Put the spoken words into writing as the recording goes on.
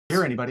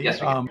hear anybody? Yes,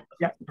 we can.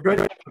 Yeah,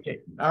 good. Okay.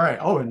 All right.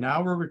 Oh, and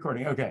now we're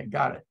recording. Okay,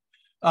 got it.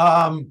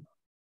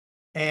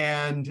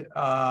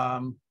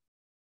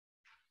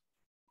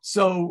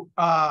 So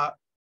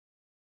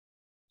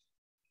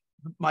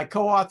my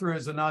co-author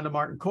is Ananda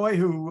Martin-Coy,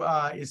 who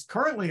is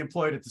currently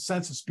employed at the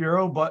Census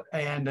Bureau,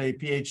 and a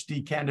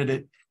PhD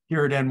candidate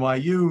here at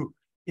NYU.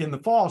 In the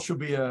fall, she'll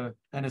be an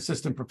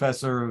assistant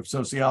professor of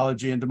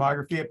sociology and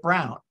demography at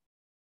Brown.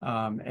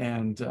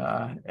 And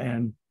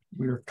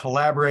we're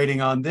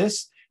collaborating on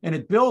this, and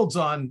it builds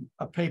on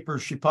a paper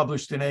she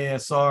published in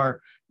ASR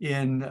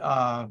in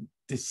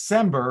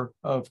December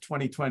of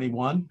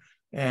 2021,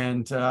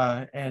 and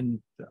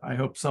I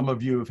hope some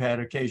of you have had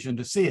occasion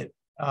to see it.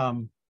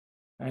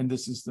 And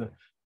this is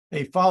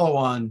a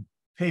follow-on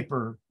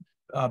paper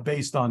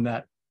based on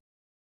that.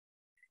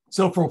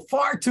 So for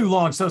far too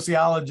long,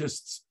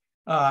 sociologists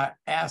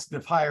asked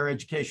if higher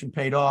education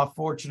paid off.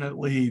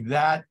 Fortunately,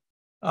 that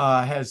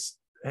has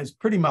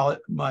pretty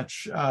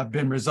much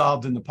been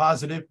resolved in the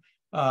positive.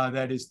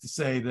 That is to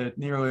say that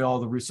nearly all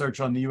the research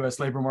on the U.S.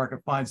 labor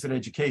market finds that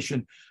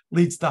education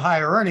leads to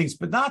higher earnings,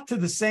 but not to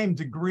the same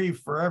degree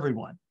for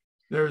everyone.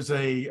 There's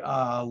a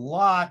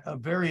lot of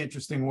very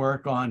interesting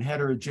work on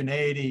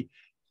heterogeneity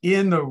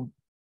in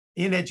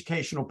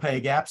educational pay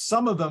gaps.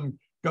 Some of them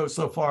go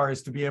so far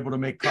as to be able to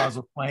make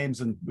causal claims,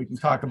 and we can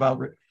talk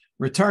about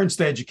returns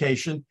to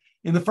education.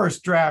 In the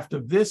first draft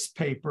of this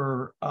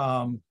paper,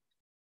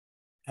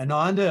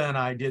 Ananda and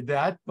I did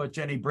that, but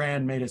Jenny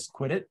Brand made us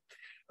quit it,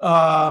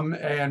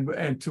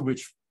 and to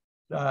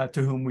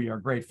whom we are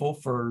grateful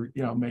for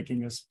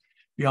making us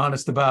be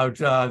honest about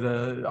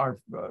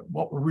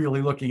what we're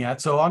really looking at.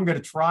 So I'm going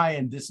to try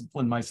and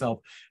discipline myself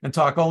and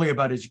talk only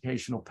about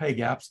educational pay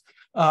gaps,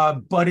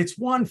 but it's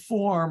one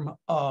form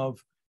of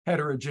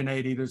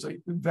heterogeneity. There's a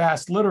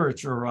vast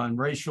literature on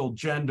racial,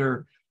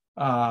 gender,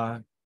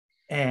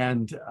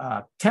 and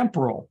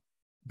temporal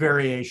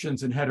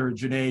variations in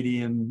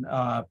heterogeneity in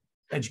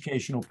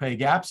educational pay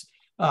gaps.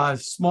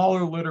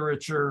 Smaller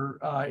literature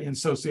in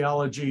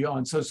sociology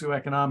on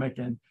socioeconomic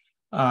and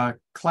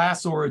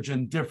class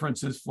origin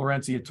differences.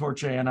 Florencia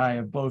Torche and I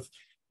have both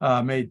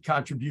made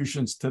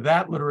contributions to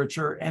that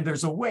literature. And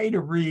there's a way to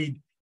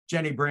read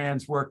Jenny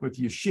Brand's work with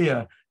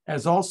Yoshia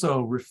as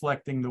also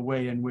reflecting the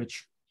way in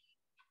which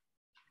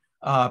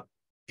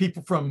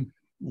people from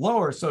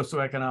lower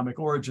socioeconomic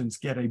origins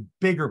get a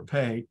bigger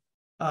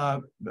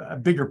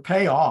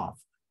payoff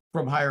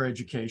from higher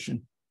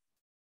education.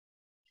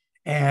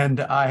 And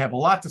I have a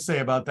lot to say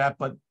about that,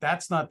 but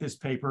that's not this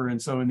paper.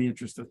 And so in the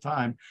interest of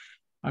time,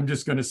 I'm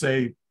just going to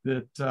say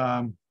that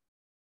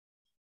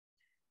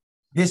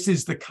this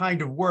is the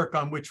kind of work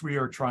on which we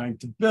are trying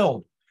to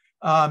build.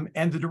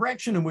 And the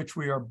direction in which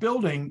we are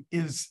building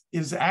is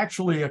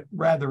actually a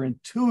rather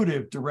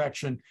intuitive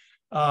direction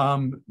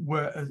in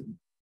which,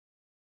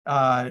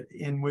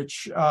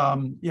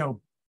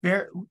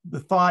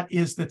 the thought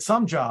is that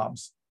some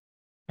jobs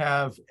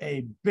have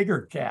a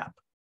bigger gap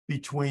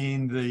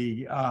between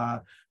the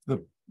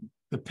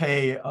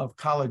pay of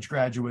college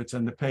graduates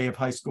and the pay of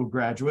high school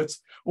graduates,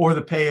 or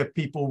the pay of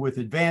people with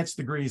advanced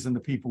degrees and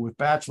the people with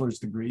bachelor's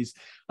degrees,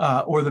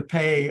 or the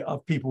pay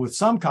of people with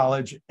some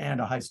college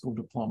and a high school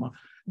diploma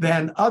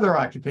than other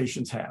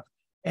occupations have.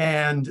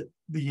 And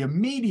the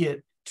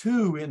immediate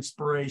two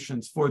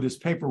inspirations for this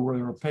paper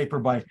were a paper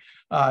by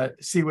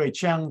Siwei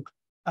Cheng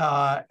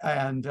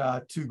and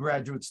two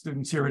graduate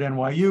students here at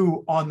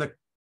NYU on the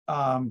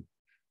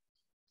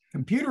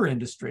computer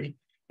industry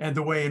and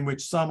the way in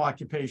which some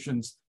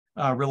occupations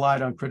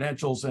relied on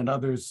credentials and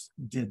others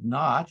did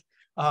not.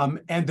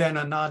 And then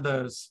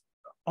Ananda's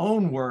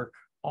own work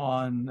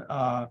on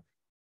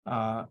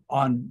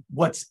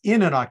what's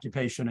in an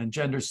occupation and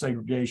gender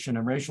segregation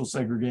and racial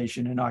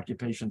segregation in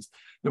occupations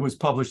that was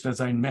published, as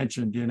I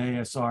mentioned, in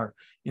ASR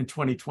in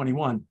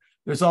 2021.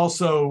 There's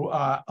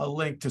also a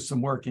link to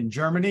some work in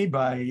Germany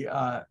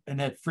by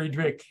Annette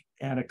Friedrich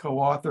and a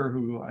co-author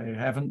who I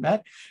haven't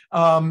met.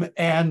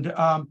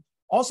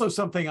 Also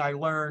something I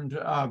learned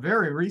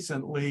very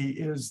recently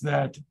is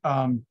that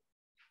the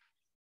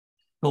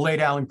late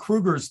Alan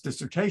Kruger's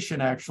dissertation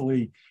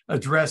actually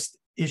addressed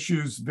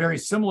issues very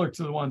similar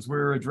to the ones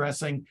we're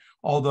addressing,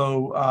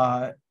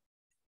 although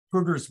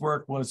Kruger's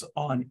work was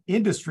on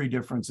industry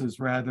differences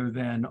rather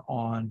than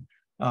on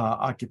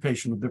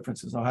occupational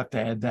differences. I'll have to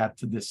add that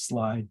to this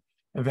slide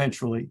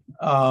eventually.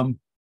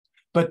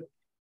 But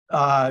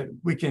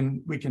we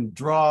can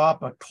draw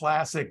up a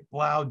classic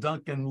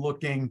Blau-Duncan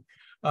looking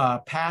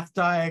path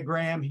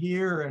diagram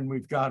here, and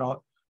we've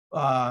got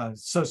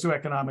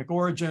socioeconomic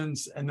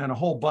origins and then a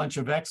whole bunch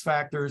of X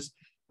factors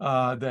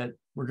that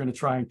we're going to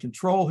try and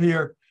control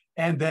here,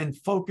 and then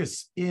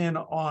focus in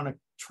on a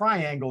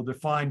triangle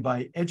defined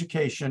by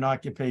education,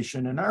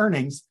 occupation, and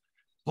earnings.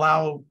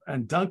 Blau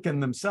and Duncan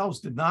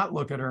themselves did not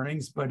look at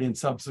earnings, but in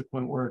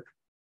subsequent work,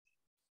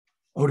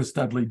 Otis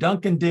Dudley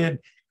Duncan did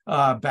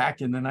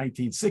back in the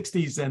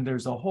 1960s, and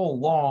there's a whole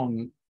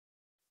long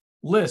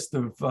list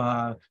of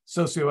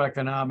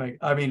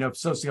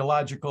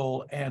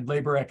sociological and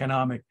labor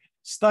economic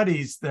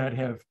studies that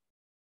have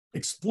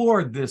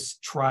explored this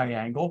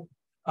triangle.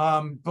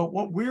 But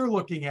what we're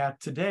looking at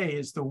today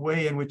is the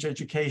way in which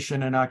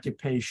education and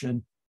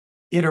occupation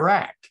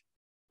interact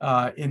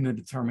in the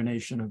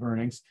determination of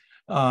earnings.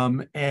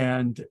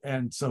 And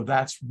so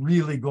that's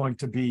really going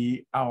to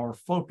be our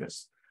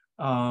focus.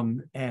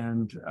 And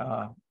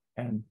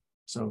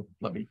so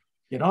let me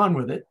get on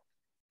with it.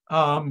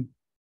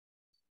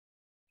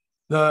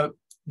 The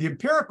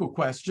empirical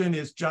question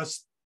is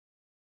just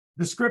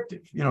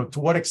descriptive. To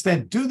what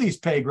extent do these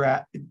pay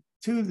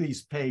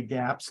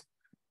gaps,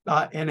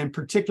 and in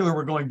particular,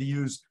 we're going to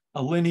use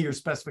a linear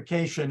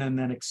specification and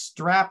then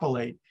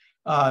extrapolate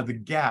the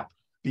gap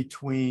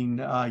between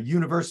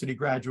university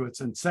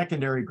graduates and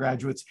secondary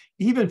graduates,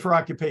 even for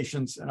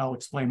occupations, and I'll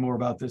explain more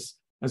about this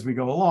as we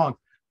go along,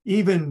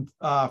 even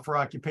for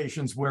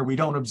occupations where we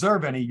don't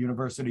observe any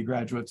university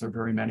graduates or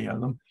very many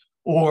of them,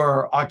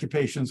 or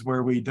occupations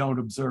where we don't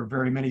observe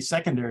very many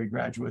secondary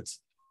graduates.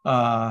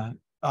 We'll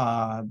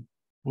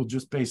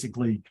just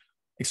basically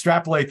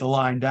extrapolate the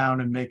line down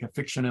and make a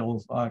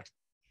fictional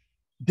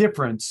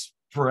difference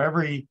for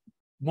every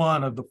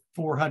one of the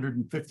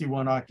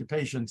 451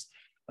 occupations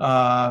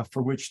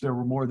for which there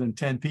were more than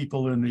 10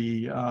 people in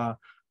the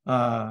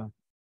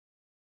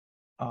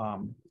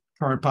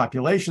current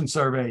population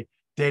survey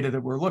data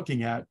that we're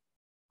looking at,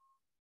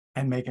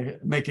 and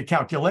make a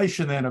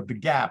calculation then of the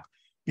gap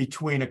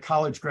between a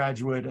college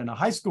graduate and a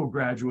high school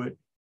graduate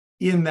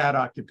in that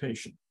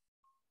occupation.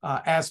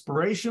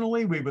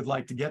 Aspirationally, we would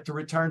like to get to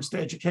returns to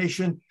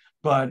education,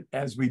 but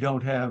as we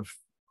don't have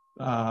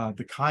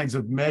the kinds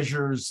of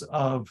measures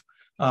of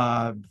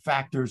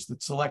factors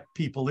that select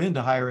people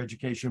into higher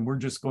education, we're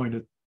just going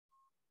to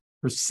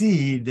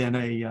proceed in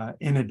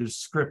a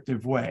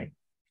descriptive way.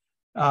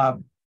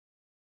 And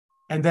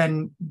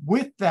then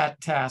with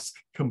that task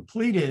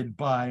completed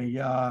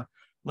by,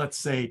 let's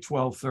say,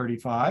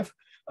 1235,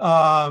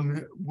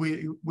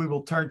 we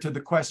will turn to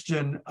the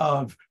question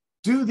of,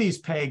 do these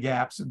pay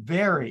gaps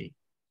vary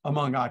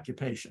among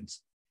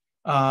occupations?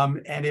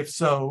 And if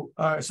so,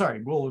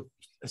 we'll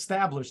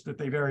establish that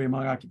they vary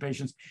among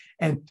occupations,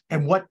 and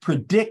what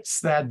predicts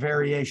that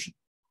variation.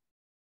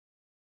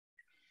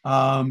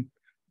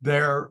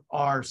 There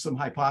are some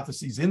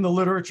hypotheses in the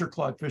literature.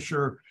 Claude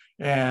Fisher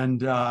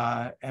and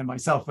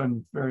myself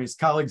and various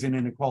colleagues in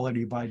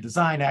Inequality by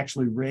Design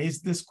actually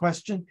raised this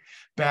question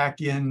back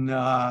in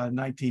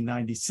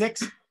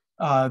 1996.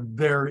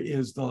 There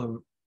is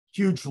the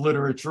huge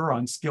literature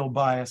on skill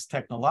bias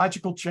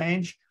technological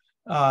change.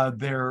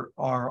 There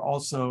are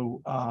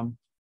also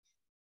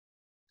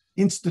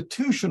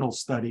institutional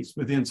studies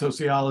within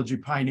sociology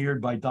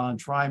pioneered by Don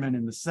Tryman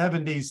in the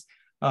 70s,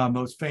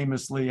 most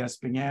famously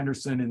Esping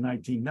Anderson in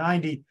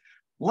 1990.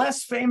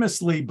 Less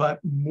famously, but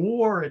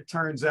more, it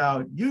turns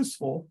out,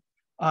 useful,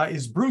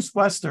 is Bruce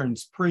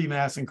Western's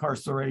pre-mass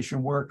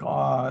incarceration work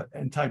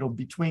entitled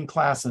Between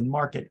Class and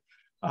Market.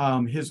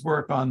 His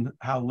work on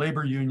how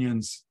labor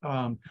unions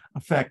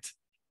affect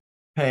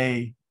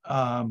pay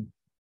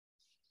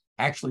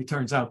actually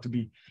turns out to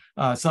be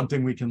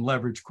something we can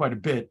leverage quite a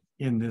bit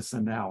in this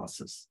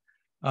analysis.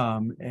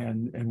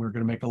 And we're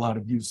going to make a lot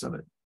of use of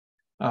it.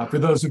 For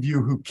those of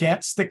you who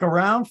can't stick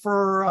around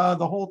for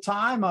the whole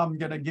time, I'm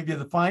going to give you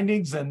the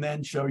findings and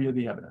then show you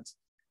the evidence.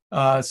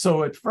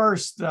 So at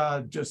first,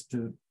 just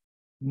to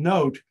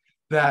note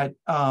that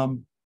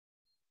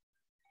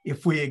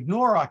if we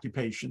ignore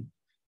occupation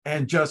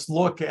and just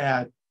look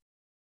at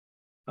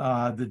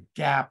the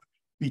gap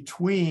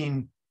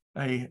between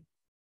a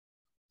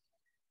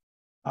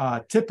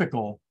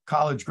typical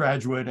college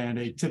graduate and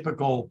a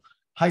typical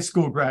high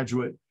school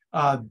graduate,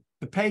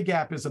 the pay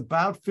gap is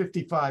about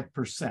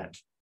 55%.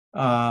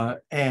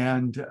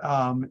 And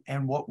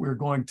what we're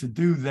going to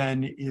do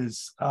then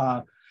is,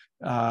 after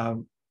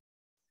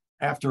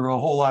a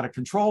whole lot of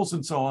controls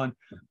and so on,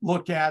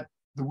 look at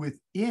the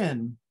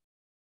within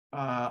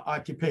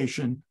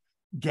occupation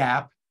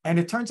gap. And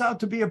it turns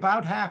out to be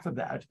about half of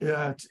that.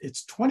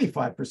 It's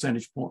 25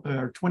 percentage point,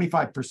 or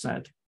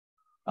 25%,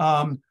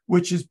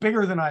 which is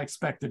bigger than I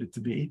expected it to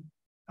be.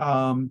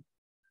 And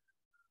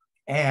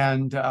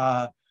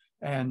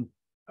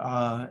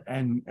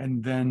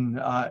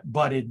then,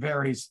 but it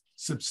varies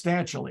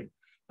substantially.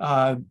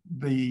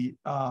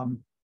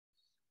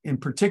 In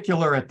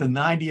particular, at the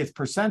 90th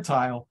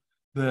percentile,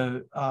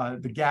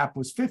 the gap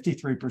was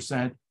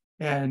 53%.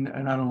 And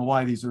I don't know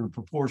why these are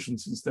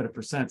proportions instead of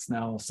percents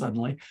now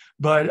suddenly,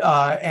 but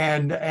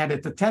and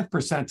at the 10th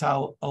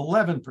percentile,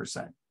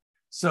 11%.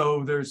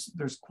 So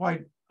there's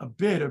quite a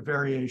bit of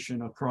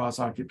variation across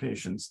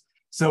occupations.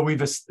 So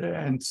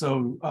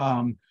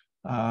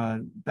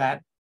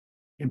that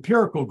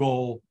empirical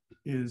goal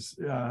is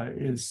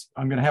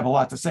I'm going to have a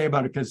lot to say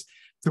about it, because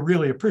to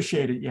really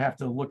appreciate it, you have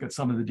to look at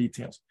some of the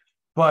details.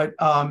 But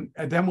and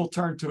then we'll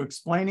turn to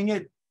explaining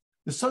it.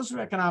 The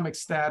socioeconomic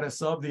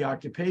status of the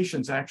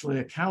occupations actually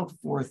account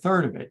for a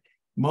third of it.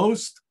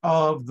 Most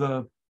of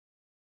the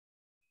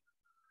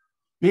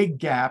big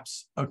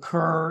gaps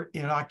occur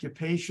in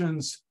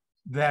occupations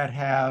that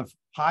have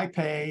high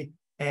pay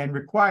and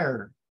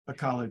require a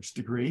college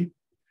degree,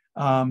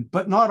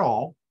 but not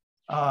all.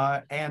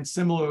 And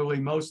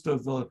similarly, most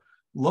of the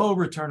low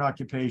return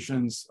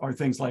occupations are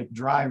things like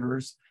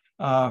drivers,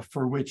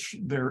 for which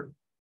there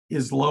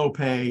is low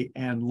pay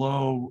and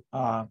low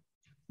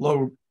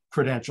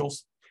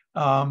credentials.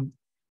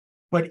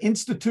 But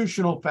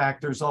institutional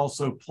factors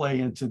also play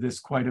into this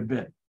quite a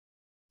bit.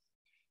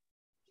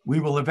 We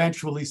will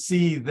eventually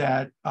see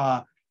that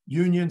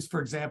unions,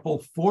 for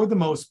example, for the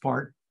most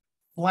part,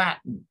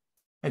 flatten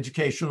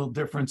educational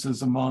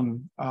differences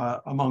among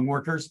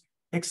workers,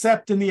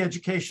 except in the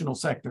educational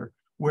sector,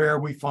 where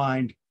we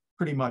find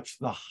pretty much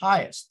the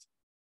highest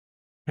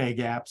pay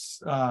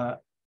gaps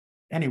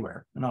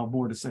anywhere. And I'll have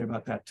more to say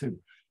about that too.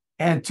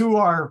 And to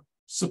our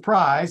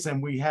surprise,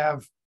 and we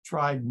have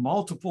tried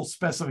multiple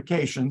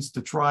specifications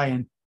to try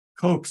and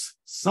coax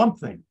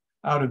something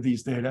out of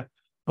these data,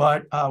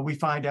 but we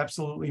find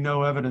absolutely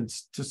no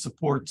evidence to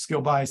support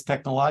skill-biased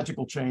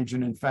technological change.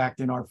 And in fact,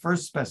 in our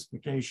first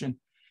specification,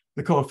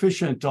 the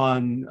coefficient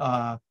on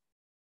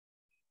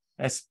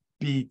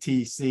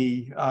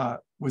SBTC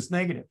was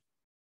negative.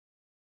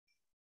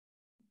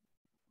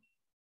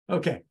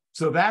 Okay,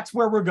 so that's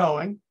where we're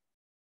going.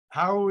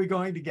 How are we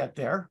going to get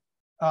there?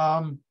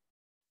 Our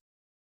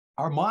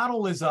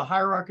model is a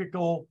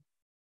hierarchical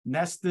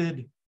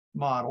nested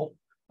model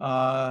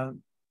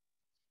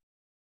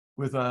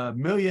with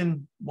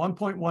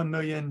 1.1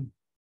 million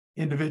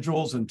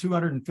individuals and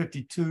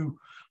 252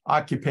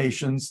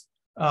 occupations.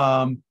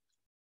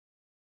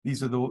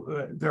 These are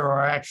there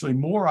are actually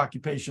more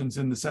occupations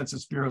in the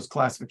Census Bureau's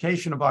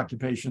classification of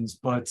occupations,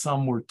 but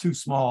some were too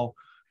small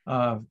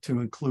to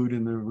include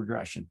in the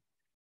regression.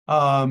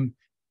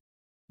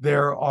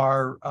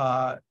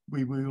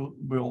 We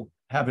will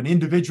have an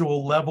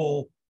individual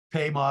level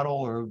pay model,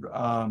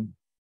 or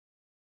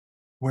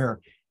where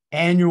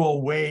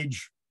annual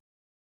wage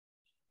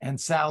and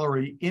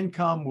salary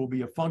income will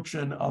be a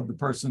function of the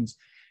person's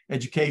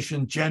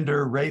education,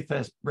 gender, race,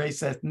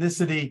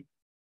 ethnicity,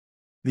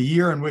 the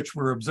year in which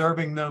we're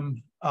observing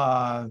them,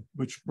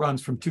 which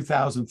runs from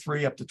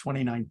 2003 up to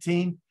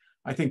 2019.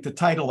 I think the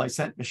title I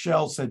sent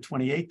Michelle said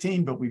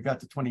 2018, but we've got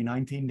the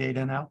 2019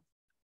 data now.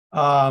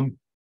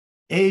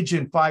 Age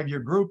in 5-year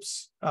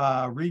groups,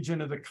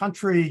 region of the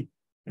country,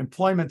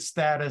 employment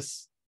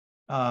status,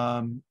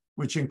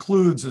 which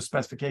includes a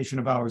specification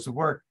of hours of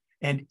work,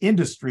 and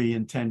industry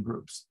in 10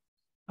 groups.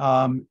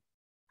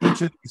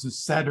 Each of these is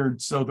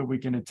centered so that we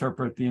can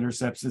interpret the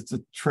intercepts. It's a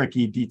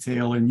tricky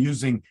detail in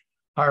using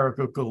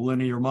hierarchical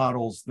linear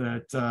models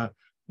that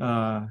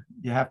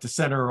you have to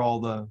center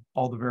all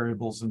the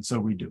variables, and so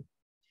we do.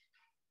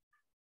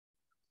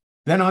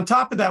 Then on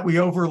top of that, we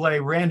overlay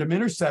random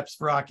intercepts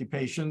for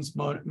occupations.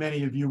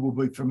 Many of you will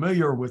be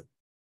familiar with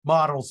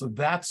models of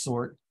that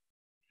sort,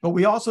 but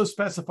we also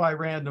specify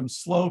random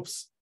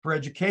slopes for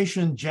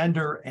education,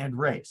 gender, and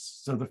race.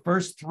 So the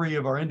first 3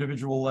 of our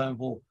individual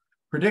level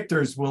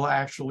predictors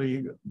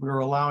we're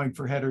allowing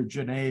for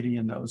heterogeneity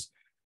in those.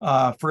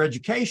 For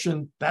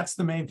education, that's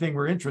the main thing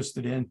we're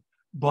interested in,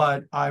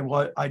 but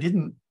I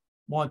didn't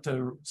want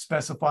to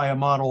specify a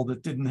model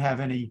that didn't have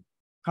any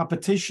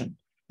competition,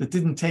 that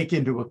didn't take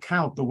into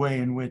account the way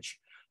in which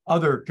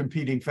other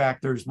competing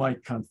factors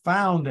might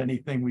confound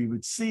anything we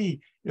would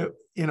see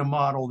in a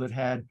model that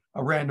had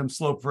a random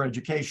slope for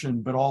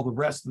education, but all the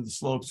rest of the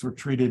slopes were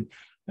treated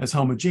as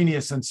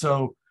homogeneous. And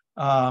so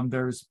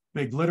there's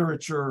big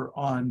literature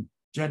on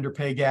gender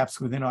pay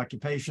gaps within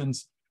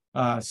occupations.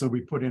 So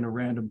we put in a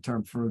random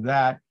term for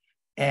that,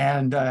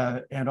 and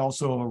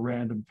also a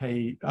random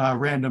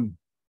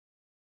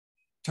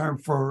term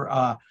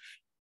for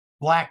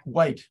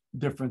black-white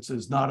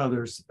differences, not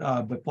others,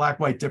 but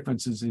black-white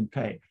differences in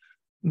pay.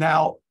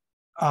 Now,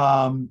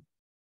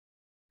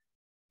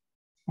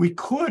 we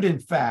could, in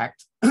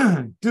fact,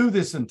 do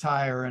this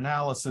entire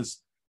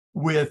analysis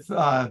with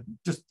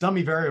just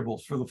dummy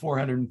variables for the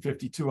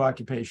 452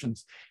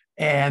 occupations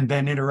and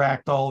then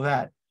interact all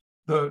that.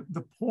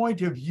 The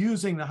point of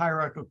using the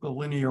hierarchical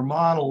linear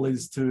model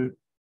is to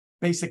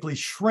basically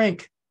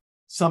shrink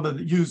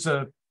use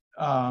a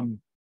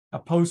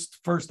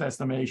post-first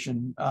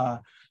estimation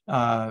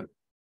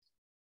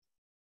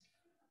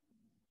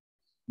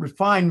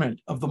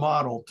refinement of the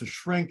model to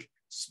shrink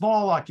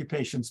small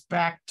occupations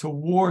back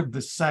toward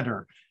the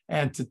center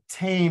and to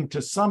tame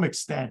to some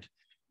extent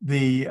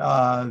the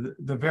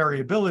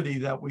variability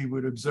that we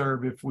would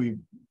observe if we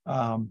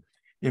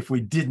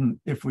didn't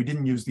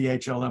use the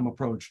HLM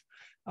approach.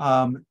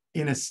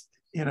 In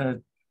a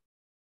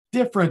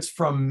difference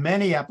from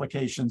many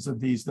applications of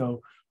these,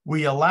 though,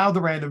 we allow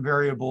the random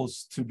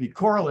variables to be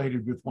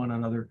correlated with one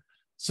another,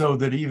 so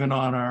that even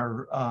on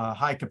our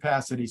high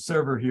capacity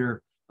server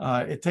here,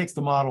 it takes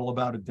the model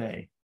about a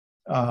day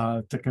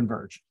to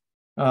converge,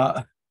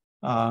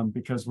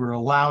 because we're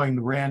allowing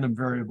the random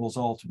variables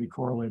all to be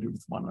correlated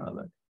with one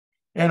another.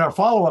 And our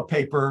follow-up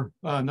paper,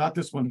 not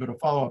this one, but a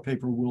follow-up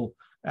paper, will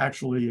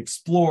actually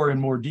explore in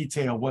more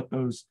detail what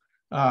those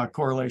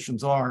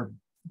correlations are.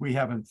 We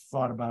haven't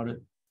thought about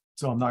it,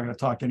 so I'm not going to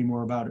talk any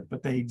more about it,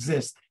 but they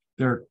exist.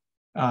 They're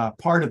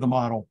part of the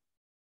model.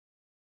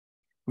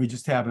 We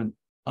just haven't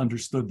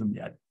understood them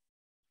yet.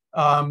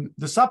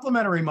 The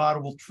supplementary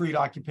model will treat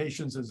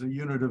occupations as a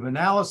unit of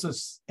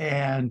analysis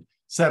and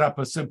set up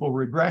a simple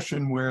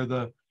regression where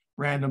the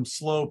random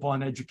slope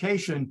on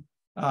education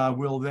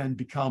will then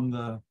become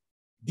the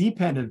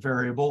dependent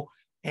variable,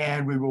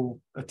 and we will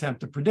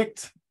attempt to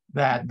predict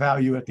that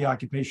value at the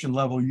occupation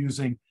level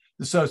using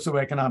the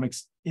socioeconomic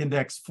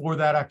index for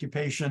that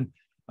occupation,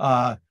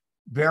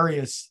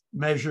 various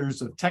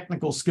measures of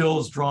technical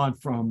skills drawn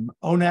from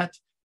ONET,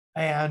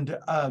 and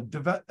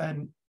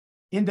an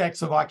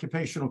index of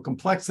occupational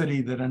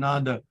complexity that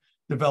Ananda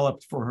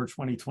developed for her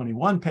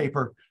 2021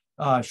 paper.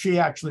 She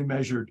actually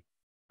measured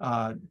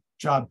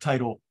job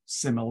title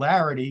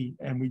similarity,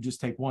 and we just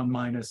take 1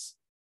 minus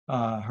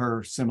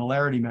her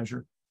similarity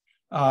measure.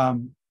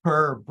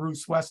 Per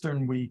Bruce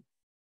Western, we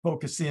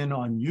focus in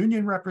on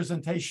union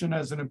representation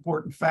as an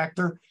important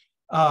factor.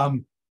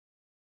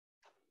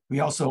 We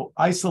also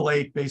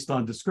isolate, based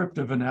on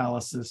descriptive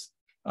analysis,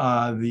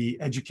 the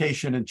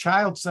education and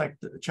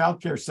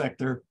childcare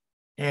sector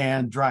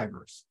and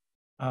drivers,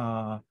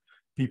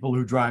 people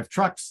who drive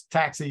trucks,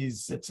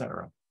 taxis, et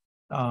cetera.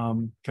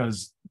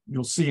 Because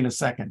you'll see in a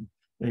second,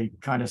 they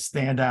kind of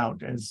stand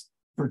out as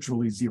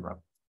virtually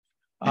zero.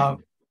 Our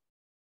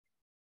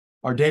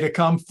data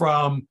come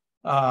from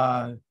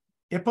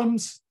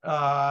IPMS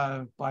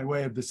by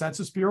way of the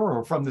Census Bureau,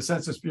 or from the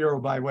Census Bureau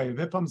by way of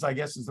IPMS, I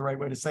guess is the right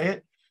way to say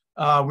it.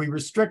 We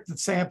restrict the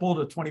sample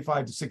to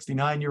 25 to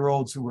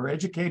 69-year-olds who were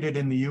educated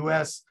in the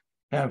US,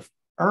 have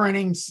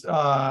earnings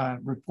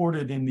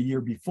reported in the year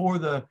before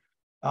the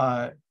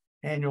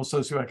annual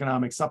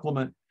socioeconomic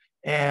supplement,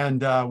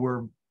 and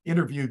were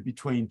interviewed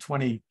between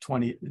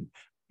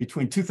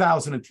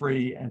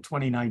 2003 and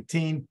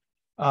 2019.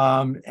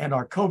 And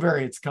our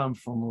covariates come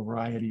from a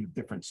variety of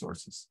different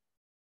sources.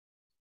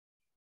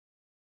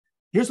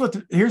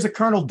 Here's a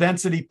kernel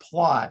density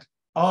plot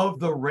of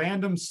the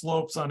random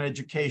slopes on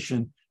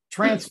education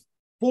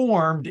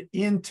transformed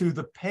into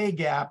the pay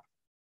gap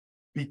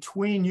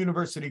between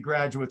university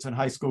graduates and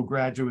high school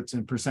graduates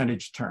in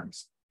percentage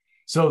terms.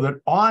 So that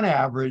on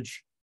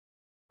average,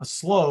 a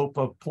slope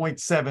of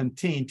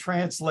 0.17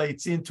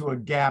 translates into a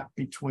gap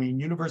between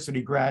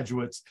university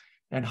graduates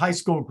and high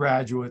school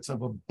graduates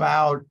of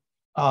about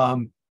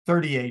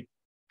 38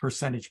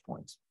 percentage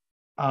points.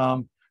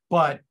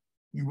 But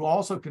you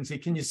also can see,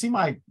 can you see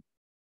my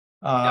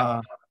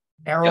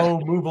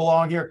arrow move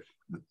along here?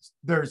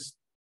 There's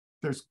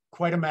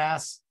quite a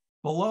mass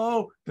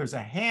below. There's a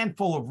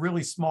handful of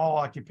really small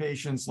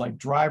occupations like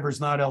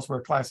drivers not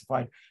elsewhere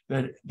classified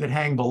that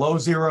hang below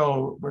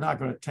zero. We're not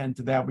going to tend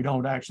to that. We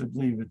don't actually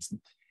believe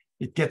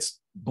it gets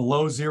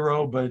below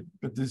zero, but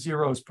the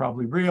zero is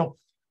probably real.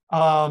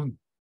 And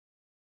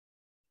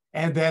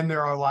then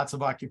there are lots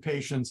of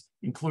occupations,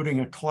 including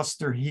a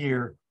cluster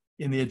here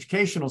in the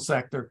educational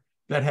sector,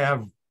 that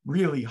have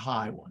really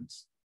high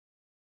ones.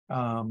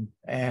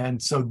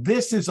 And so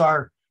this is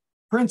our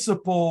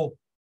principal,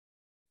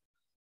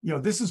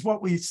 this is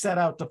what we set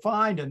out to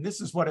find, and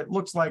this is what it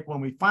looks like when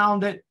we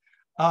found it.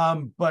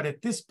 But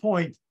at this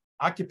point,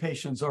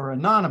 occupations are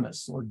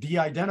anonymous or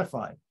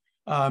de-identified.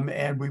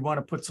 And we want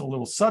to put a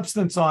little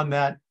substance on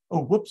that.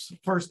 Oh, whoops,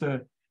 first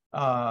a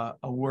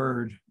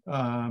word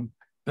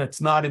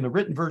that's not in the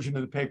written version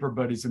of the paper,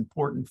 but is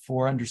important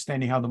for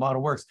understanding how the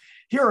model works.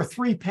 Here are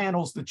 3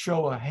 panels that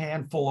show a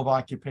handful of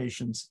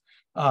occupations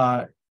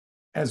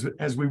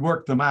as we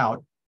work them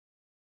out.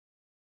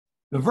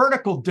 The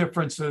vertical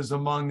differences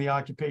among the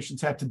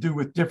occupations have to do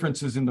with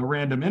differences in the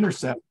random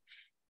intercept.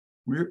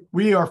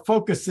 We are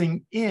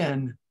focusing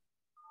in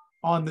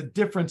on the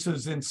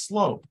differences in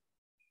slope.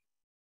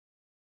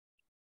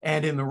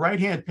 And in the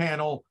right-hand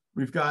panel,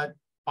 we've got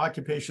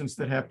occupations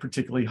that have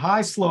particularly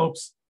high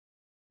slopes,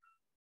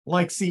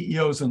 like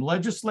CEOs and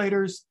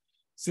legislators,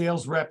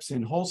 sales reps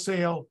in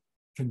wholesale,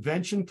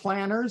 convention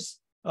planners,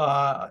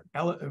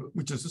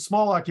 which is a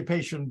small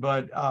occupation,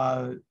 but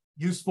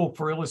useful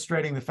for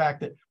illustrating the fact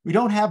that we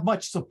don't have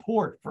much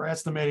support for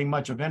estimating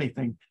much of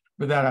anything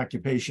for that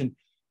occupation.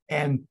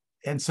 And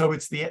so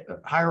it's the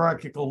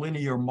hierarchical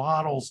linear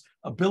model's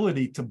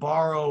ability to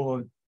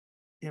borrow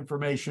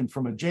information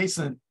from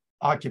adjacent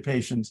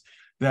occupations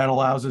that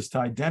allows us to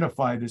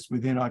identify this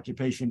within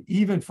occupation,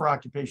 even for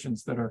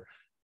occupations that are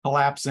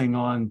collapsing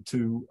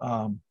onto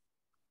a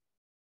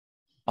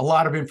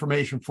lot of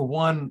information for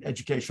one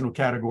educational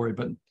category,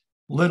 but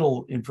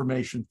little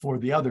information for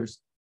the others.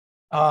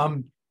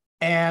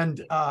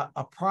 And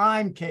a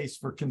prime case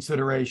for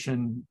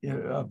consideration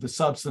of the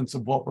substance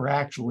of what we're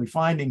actually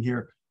finding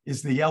here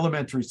is the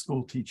elementary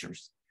school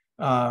teachers.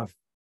 There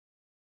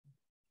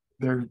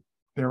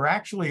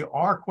actually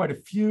are quite a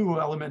few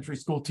elementary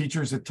school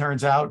teachers, it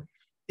turns out,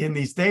 in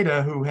these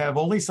data who have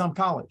only some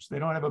college. They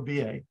don't have a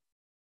BA.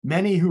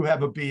 Many who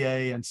have a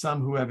BA and some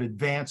who have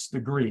advanced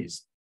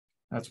degrees.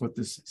 That's what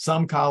this,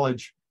 some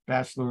college,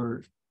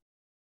 bachelor,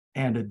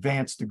 and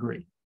advanced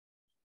degree.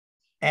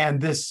 And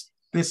this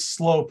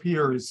slope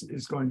here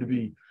is going to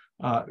be,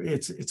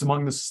 it's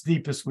among the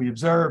steepest we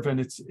observe, and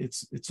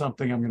it's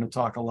something I'm going to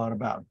talk a lot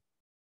about.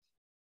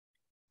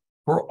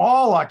 For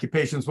all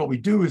occupations, what we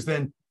do is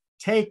then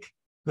take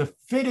the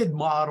fitted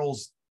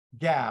model's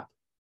gap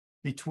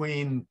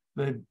between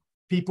the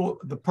people,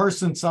 the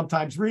person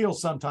sometimes real,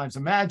 sometimes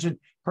imagined,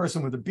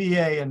 person with a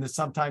BA, and the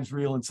sometimes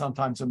real and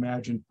sometimes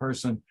imagined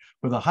person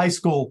with a high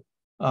school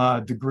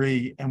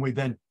degree, and we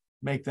then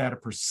make that a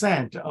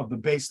percent of the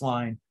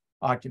baseline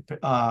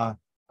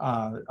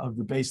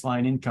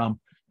income,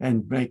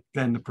 and make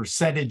then the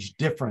percentage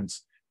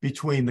difference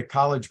between the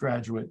college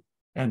graduate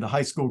and the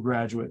high school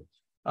graduate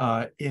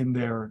in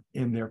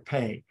their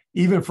pay,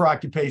 even for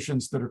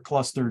occupations that are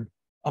clustered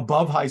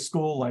above high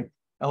school, like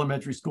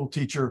elementary school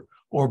teacher,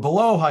 or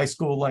below high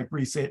school, like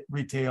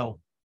retail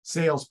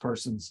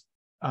salespersons.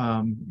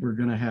 We're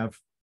going to have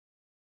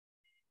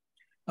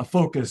a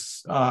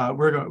focus.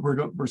 We're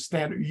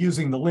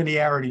using the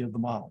linearity of the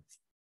model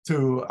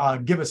to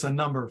give us a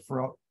number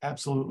for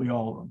absolutely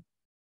all of them.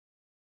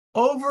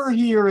 Over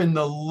here in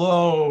the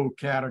low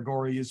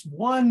category is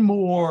one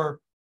more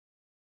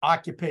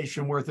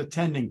occupation worth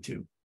attending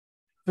to.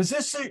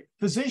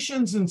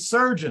 Physicians and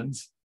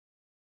surgeons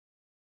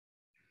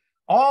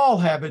all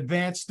have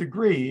advanced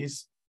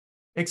degrees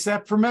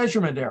except for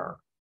measurement error.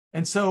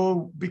 And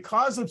so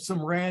because of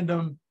some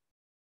random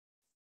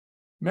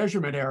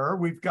measurement error,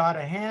 we've got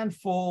a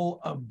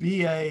handful of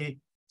BA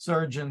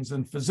surgeons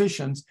and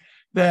physicians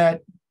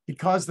that,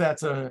 because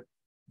that's a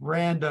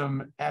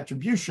random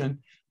attribution,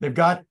 they've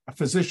got a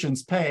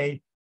physician's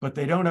pay, but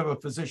they don't have a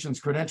physician's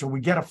credential. We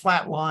get a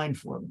flat line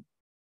for them.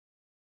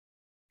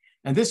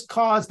 And this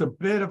caused a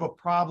bit of a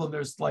problem.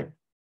 There's like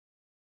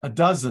a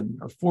dozen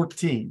or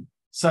 14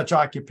 such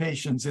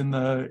occupations in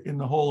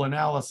the whole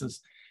analysis.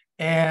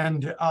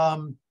 And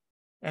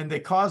they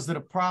caused it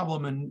a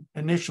problem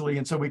initially.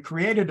 And so we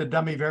created a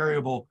dummy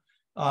variable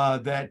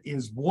that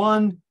is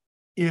one,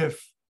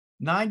 if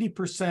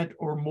 90%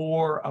 or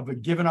more of a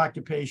given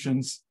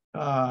occupation's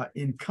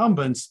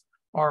incumbents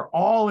are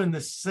all in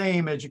the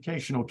same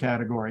educational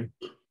category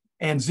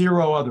and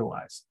zero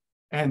otherwise.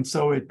 And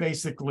so it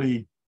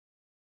basically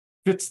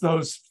fits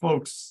those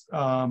folks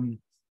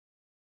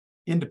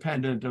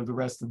independent of the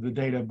rest of the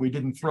data. We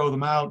didn't throw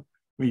them out.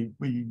 We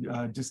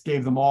just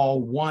gave them all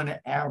one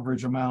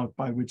average amount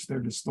by which they're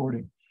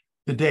distorting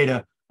the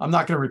data. I'm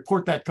not going to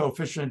report that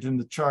coefficient in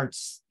the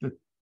charts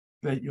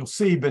that you'll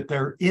see, but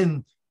they're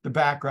in the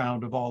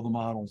background of all the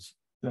models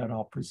that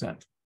I'll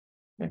present.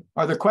 Okay.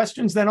 Are there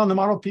questions then on the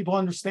model? People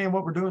understand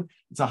what we're doing?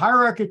 It's a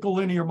hierarchical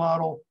linear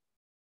model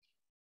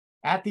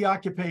at the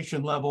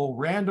occupation level,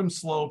 random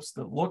slopes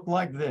that look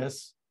like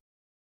this,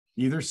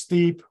 either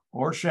steep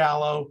or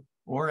shallow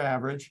or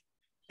average.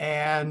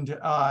 And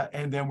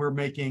then we're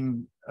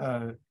making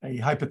a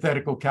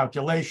hypothetical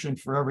calculation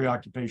for every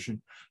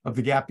occupation of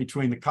the gap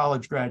between the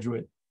college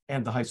graduate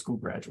and the high school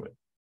graduate.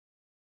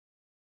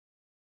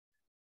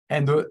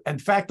 And in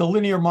fact, the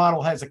linear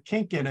model has a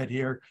kink in it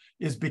here,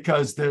 is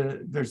because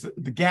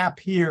the gap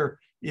here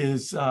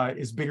is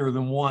bigger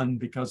than 1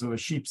 because of a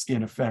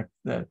sheepskin effect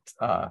that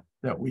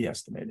we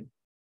estimated.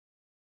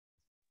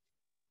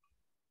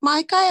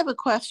 Mike, I have a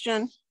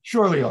question.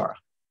 Sure, Leora.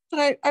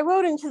 I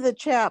wrote into the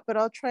chat, but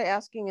I'll try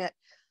asking it.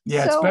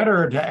 Yeah, it's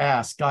better to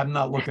ask. I'm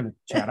not looking at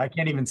the chat. I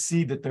can't even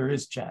see that there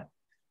is chat.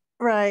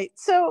 Right.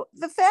 So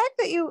the fact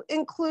that you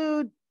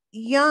include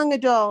young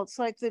adults,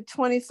 like the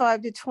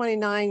 25 to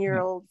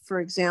 29-year-old, for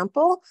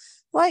example,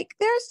 like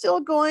they're still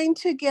going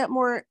to get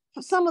more,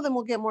 some of them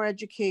will get more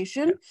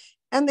education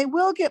and they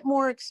will get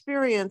more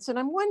experience. And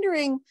I'm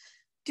wondering,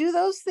 do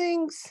those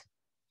things,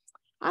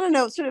 I don't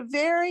know, sort of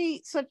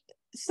vary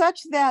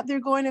such that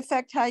they're going to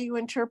affect how you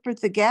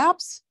interpret the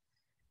gaps?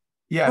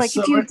 Yeah, like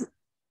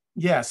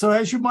so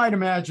as you might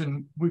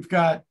imagine, we've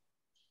got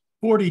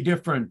 40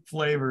 different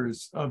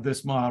flavors of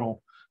this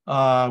model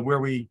where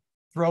we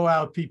throw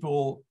out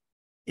people.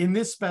 In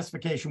this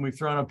specification, we've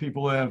thrown out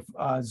people who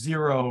have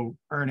zero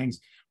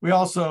earnings. We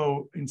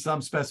also, in some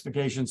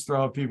specifications,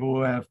 throw out people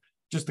who have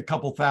just a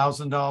couple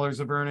 $1,000s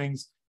of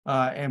earnings,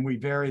 and we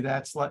vary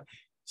that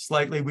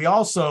slightly. We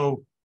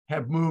also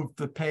have moved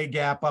the pay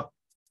gap up,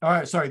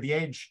 the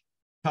age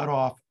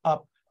cutoff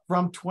up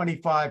from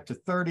 25 to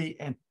 30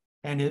 and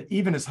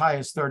even as high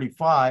as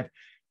 35.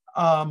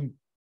 I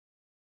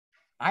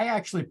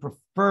actually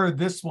prefer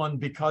this one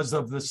because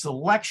of the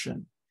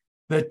selection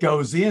that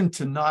goes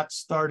into not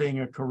starting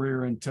a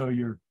career until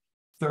you're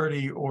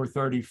 30 or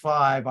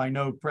 35. I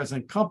know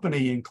present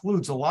company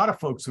includes a lot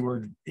of folks who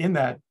are in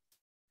that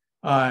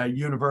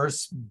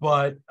universe,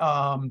 but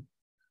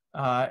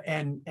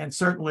and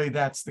certainly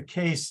that's the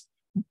case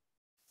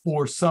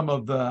for some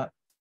of the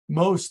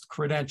most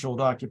credentialed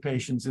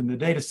occupations in the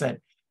data set.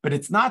 But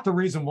it's not the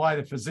reason why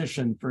the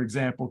physician, for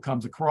example,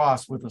 comes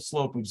across with a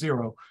slope of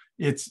 0.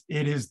 It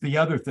is the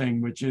other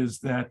thing, which is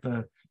that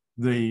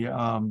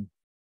the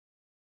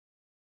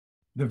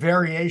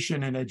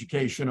variation in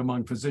education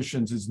among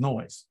physicians is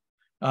noise.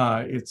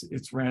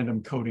 It's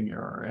random coding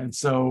error. And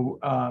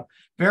so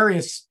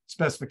various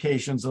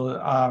specifications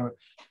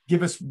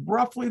give us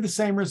roughly the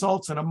same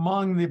results. And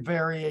among the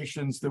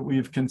variations that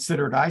we've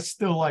considered, I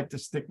still like to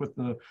stick with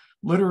the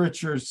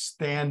literature's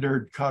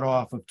standard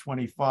cutoff of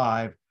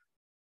 25.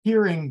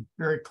 Hearing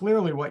very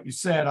clearly what you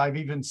said, I've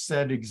even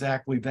said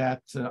exactly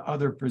that to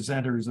other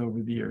presenters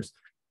over the years.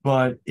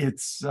 but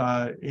it's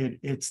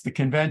the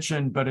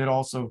convention, but it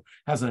also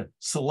has a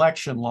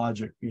selection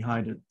logic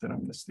behind it that I'm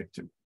going to stick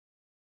to.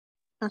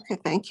 Okay,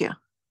 thank you.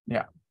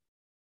 Yeah.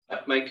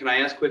 Mike, can I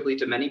ask quickly,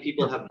 do many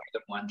people have more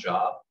than one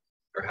job,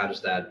 or how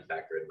does that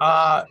factor in?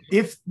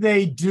 If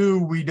they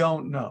do, we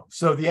don't know.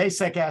 So the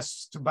ASEC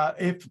asks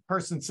about if a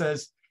person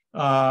says,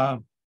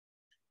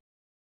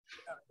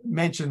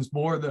 mentions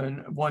more than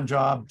one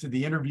job to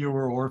the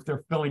interviewer, or if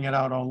they're filling it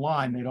out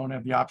online, they don't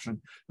have the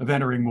option of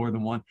entering more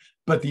than one.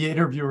 But the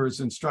interviewer is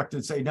instructed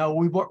to say, no,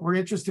 we're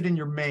interested in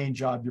your main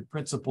job, your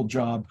principal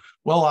job.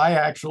 Well, I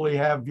actually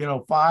have,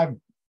 5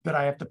 that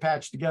I have to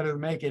patch together to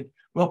make it.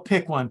 Well,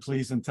 pick one,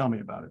 please, and tell me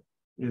about it,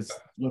 is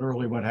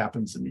literally what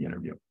happens in the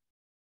interview.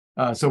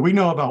 So we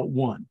know about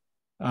one,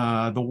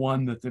 the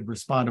one that the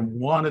respondent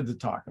wanted to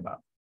talk about.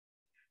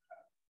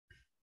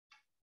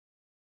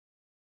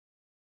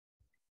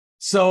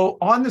 So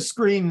on the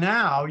screen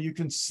now, you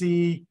can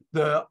see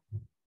the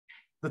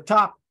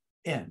top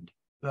end,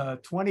 the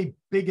 20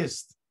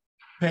 biggest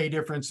pay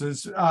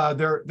differences.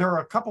 There are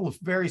a couple of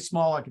very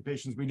small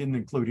occupations we didn't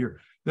include here.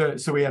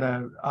 So we had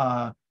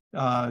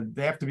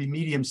they have to be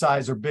medium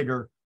size or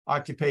bigger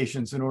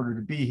occupations in order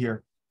to be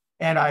here.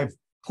 And I've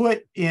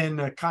put in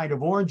a kind of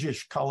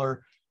orangish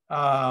color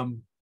the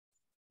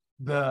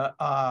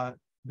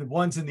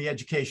ones in the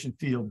education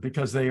field,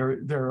 because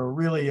they're a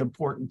really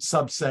important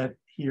subset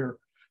here.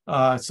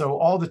 So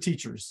all the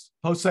teachers,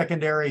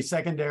 post-secondary,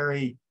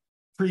 secondary,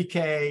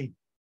 pre-K,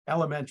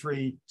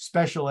 elementary,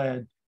 special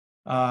ed,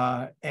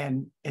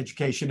 and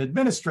education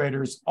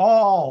administrators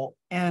all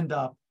end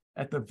up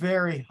at the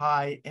very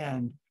high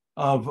end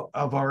of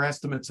our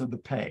estimates of the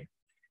pay.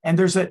 And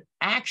there's an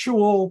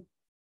actual,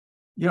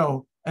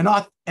 an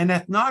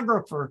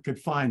ethnographer could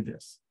find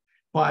this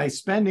by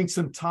spending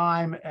some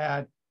time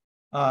at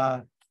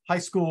high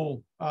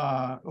school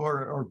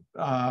or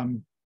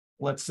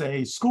let's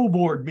say school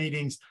board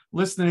meetings,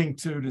 listening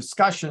to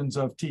discussions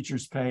of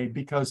teachers' pay,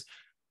 because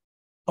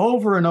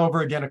over and over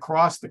again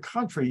across the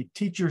country,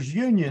 teachers'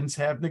 unions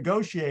have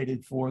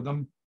negotiated for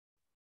them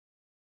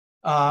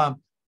a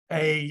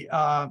pay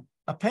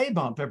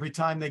bump every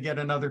time they get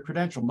another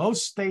credential.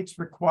 Most states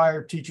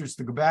require teachers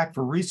to go back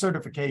for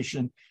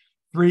recertification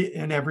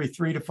every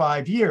 3 to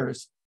 5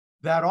 years.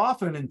 That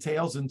often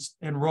entails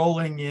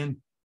enrolling in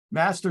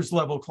master's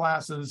level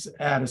classes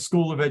at a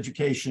school of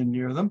education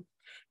near them.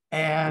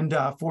 And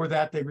for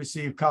that, they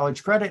receive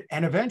college credit,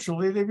 and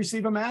eventually they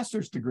receive a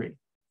master's degree.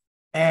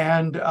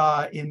 And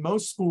in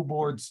most school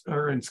boards,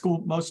 or in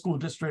most school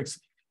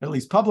districts, at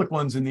least public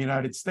ones in the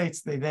United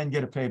States, they then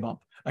get a pay bump,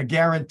 a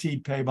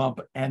guaranteed pay bump.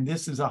 And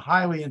this is a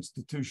highly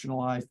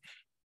institutionalized,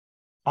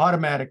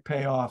 automatic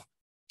payoff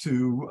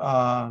to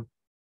an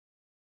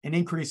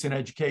increase in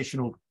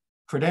educational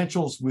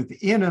credentials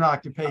within an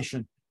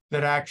occupation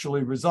that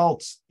actually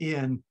results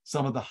in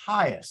some of the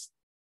highest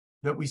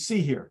that we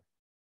see here.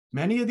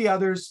 Many of the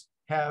others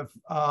have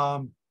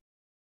are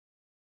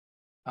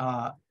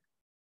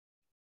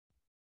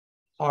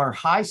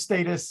high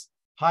status,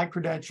 high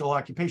credential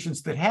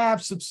occupations that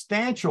have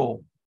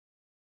substantial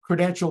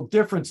credential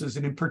differences,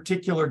 and in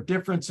particular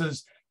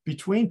differences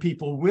between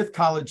people with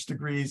college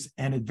degrees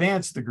and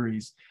advanced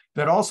degrees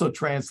that also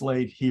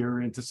translate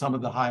here into some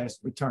of the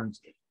highest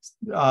returns.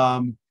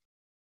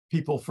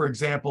 People, for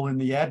example, in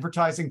the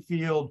advertising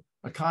field,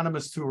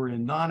 economists who are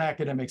in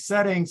non-academic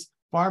settings,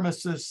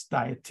 pharmacists,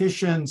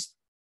 dietitians,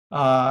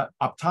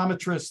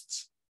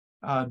 optometrists,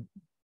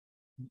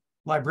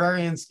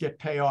 librarians get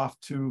payoff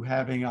to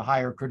having a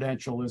higher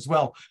credential as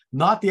well.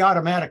 Not the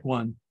automatic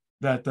one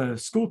that the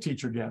school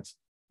teacher gets,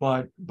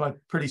 but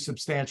pretty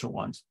substantial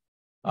ones.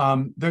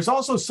 There's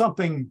also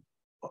something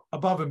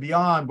above and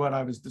beyond what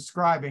I was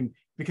describing,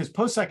 because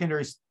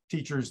post-secondary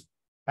teachers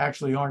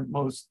actually aren't,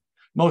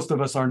 most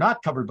of us are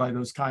not covered by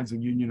those kinds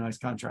of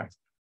unionized contracts,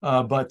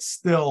 but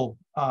still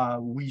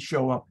we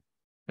show up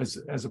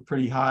as a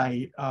pretty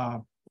high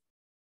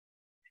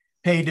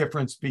pay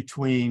difference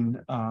between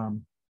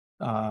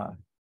the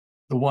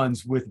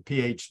ones with a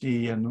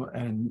PhD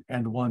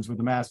and the ones with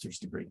a master's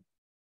degree.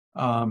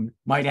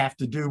 Might have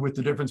to do with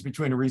the difference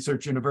between a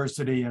research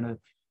university and a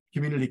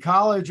community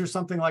college or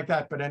something like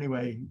that. But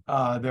anyway,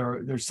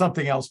 there's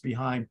something else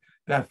behind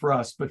that for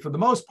us. But for the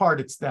most part,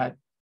 it's that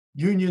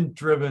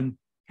union-driven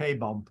pay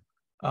bump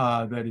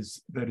that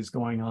is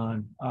going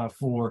on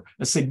for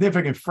a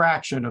significant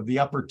fraction of the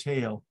upper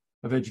tail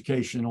of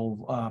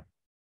educational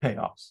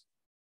payoffs.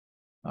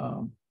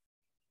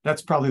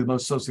 That's probably the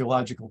most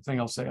sociological thing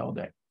I'll say all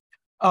day.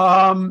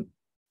 And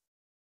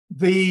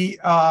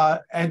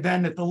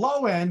then at the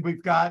low end,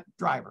 we've got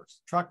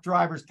drivers, truck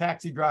drivers,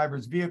 taxi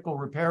drivers, vehicle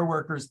repair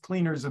workers,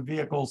 cleaners of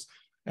vehicles,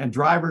 and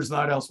drivers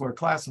not elsewhere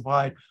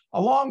classified,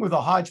 along with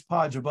a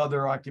hodgepodge of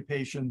other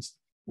occupations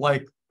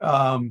like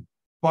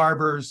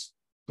barbers,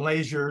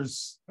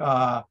 glaziers,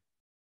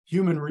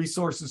 human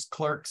resources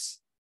clerks,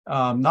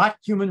 not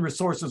human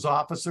resources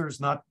officers,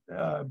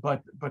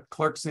 but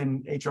clerks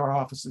in HR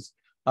offices,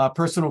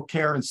 personal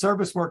care and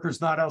service workers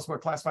not elsewhere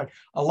classified.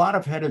 A lot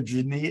of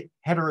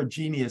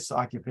heterogeneous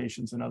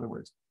occupations, in other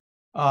words.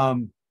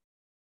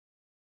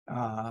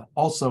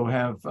 also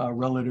have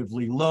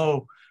relatively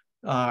low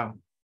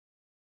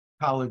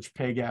college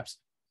pay gaps,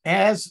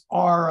 as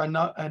are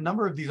a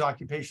number of these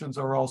occupations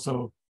are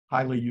also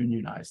highly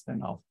unionized.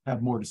 And I'll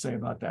have more to say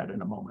about that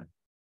in a moment.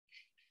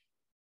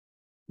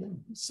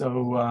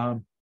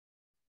 So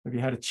have you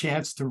had a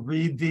chance to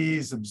read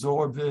these,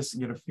 absorb this,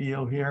 and get a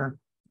feel here?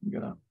 I'm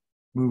going to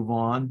move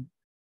on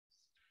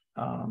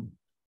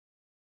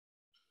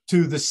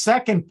to the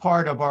second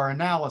part of our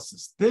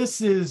analysis.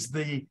 This is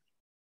the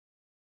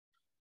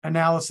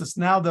analysis.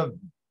 Now the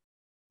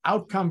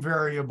outcome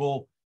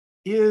variable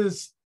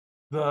is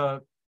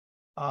the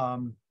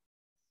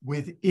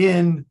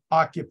within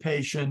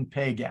occupation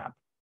pay gap.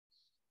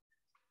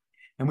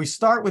 And we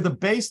start with a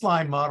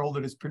baseline model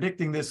that is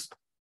predicting this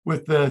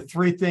with the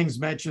three things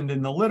mentioned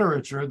in the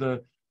literature,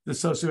 the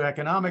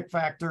socioeconomic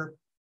factor,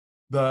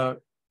 the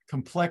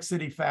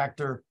complexity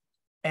factor,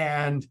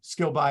 and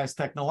skill bias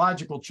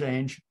technological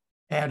change.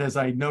 And as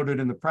I noted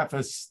in the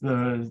preface,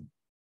 the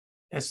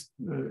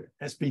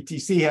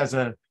SBTC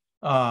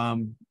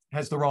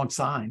has the wrong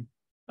sign.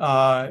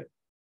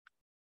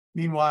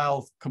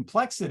 Meanwhile,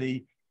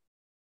 complexity,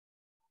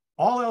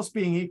 all else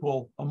being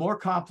equal, a more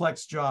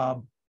complex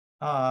job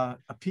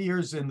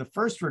appears in the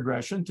first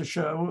regression to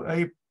show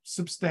a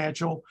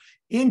substantial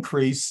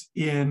increase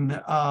in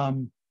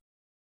the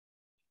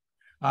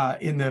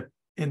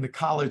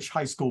college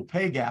high school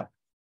pay gap.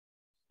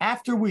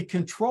 After we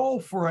control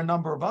for a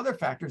number of other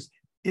factors,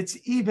 it's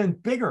even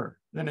bigger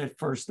than it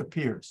first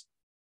appears.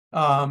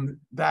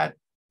 That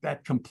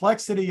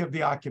complexity of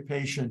the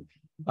occupation,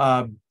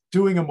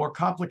 doing a more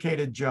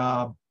complicated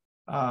job,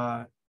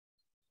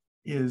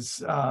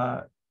 is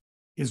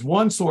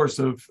one source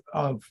of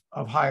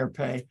higher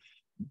pay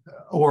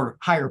or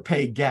higher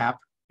pay gap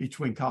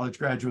between college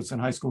graduates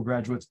and high school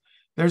graduates.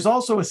 There's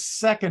also a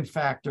second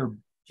factor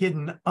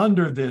hidden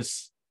under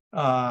this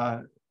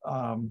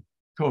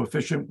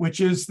coefficient,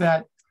 which is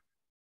that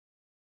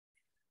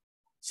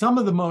some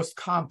of the most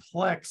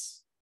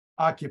complex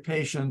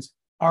occupations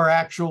are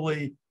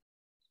actually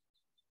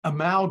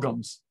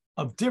amalgams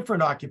of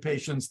different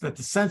occupations that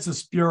the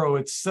Census Bureau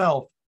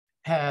itself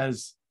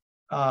has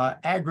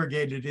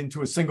aggregated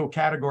into a single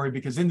category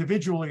because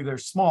individually they're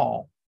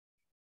small.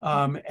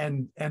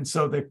 And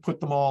so they put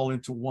them all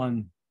into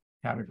one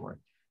category.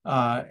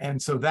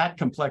 And so that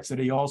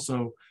complexity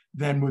also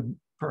then would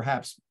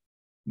perhaps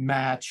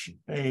match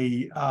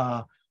an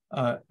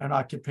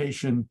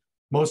occupation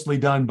mostly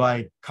done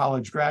by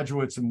college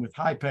graduates and with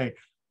high pay,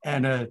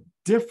 and a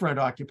different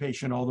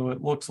occupation, although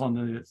it looks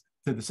to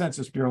the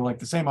Census Bureau like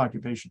the same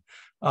occupation,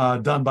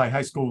 done by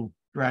high school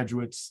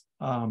graduates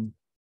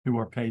who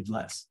are paid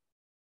less.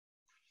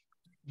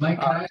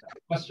 Mike, can I ask a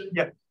question?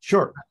 Yeah,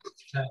 sure.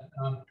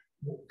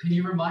 Can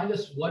you remind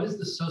us what is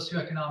the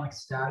socioeconomic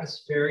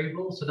status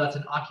variable? So that's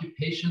an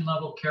occupation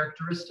level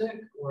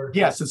characteristic, or?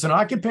 Yes, it's an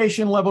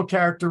occupation level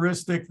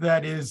characteristic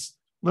that is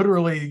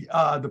literally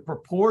the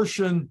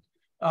proportion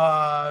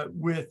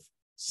with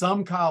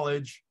some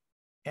college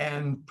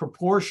and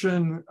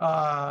proportion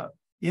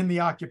in the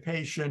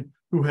occupation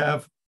who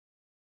have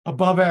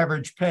above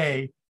average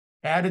pay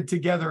added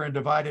together and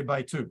divided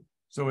by 2.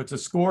 So it's a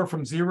score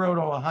from 0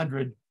 to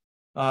 100.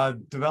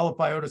 Developed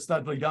by Otis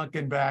Dudley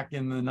Duncan back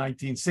in the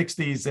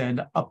 1960s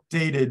and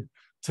updated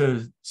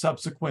to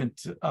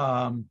subsequent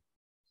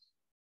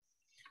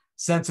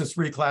census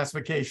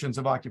reclassifications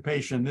of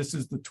occupation. This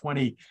is the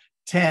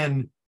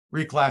 2010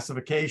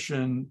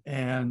 reclassification,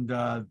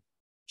 and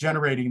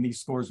generating these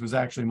scores was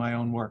actually my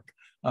own work.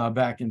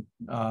 Back in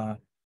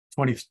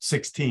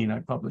 2016,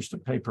 I published a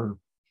paper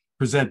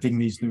presenting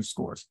these new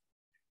scores.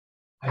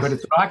 But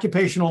it's an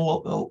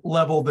occupational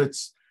level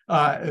that's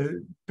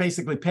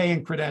basically pay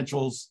and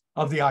credentials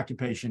of the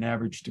occupation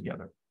averaged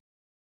together.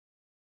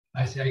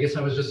 I see. I guess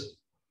I was just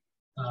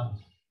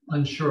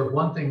unsure of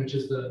one thing, which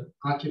is the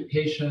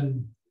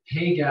occupation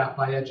pay gap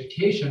by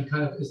education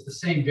kind of is the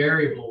same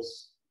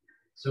variables.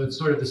 So it's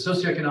sort of the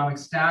socioeconomic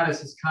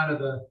status is kind of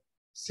the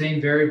same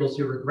variables.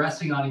 You're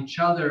regressing on each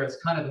other as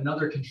kind of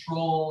another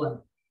control. And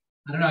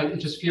I don't know, it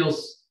just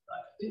feels,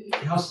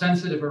 how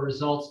sensitive are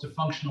results to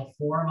functional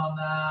form on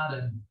that?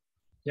 And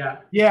the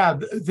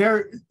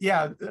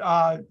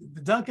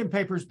Duncan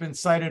paper's been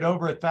cited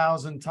over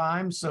 1,000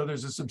 times, so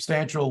there's a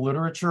substantial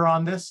literature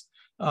on this.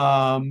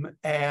 In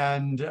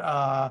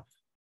the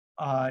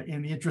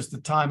interest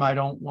of time, I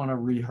don't want to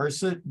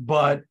rehearse it,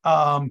 but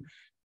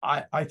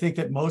I think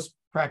that most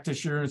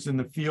practitioners in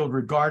the field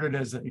regard it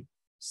as a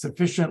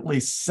sufficiently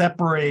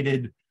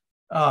separated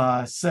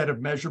set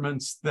of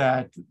measurements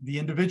that the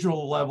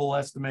individual level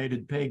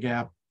estimated pay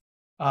gap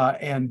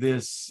and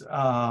this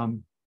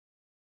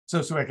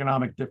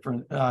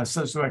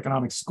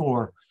socioeconomic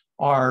score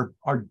are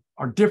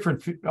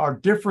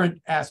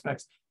different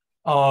aspects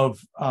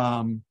of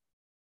the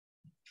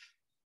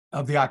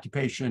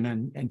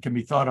occupation and can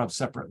be thought of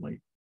separately.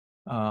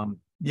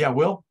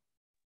 Will?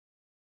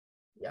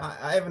 Yeah,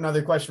 I have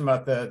another question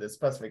about the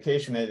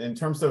specification in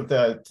terms of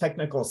the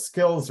technical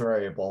skills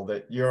variable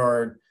that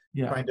you're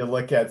trying to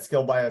look at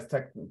skill bias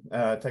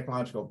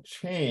technological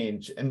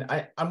change. And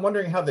I'm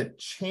wondering how the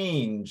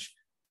change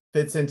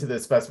fits into the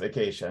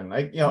specification.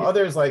 Like,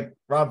 others like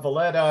Rob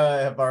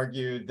Valletta have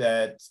argued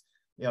that,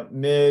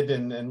 mid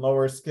and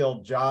lower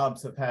skilled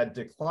jobs have had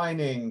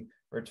declining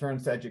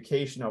returns to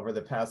education over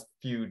the past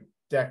few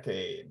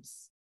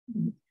decades.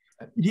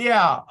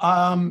 Yeah,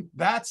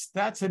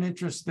 that's an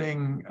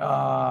interesting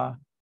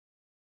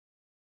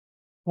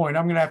point.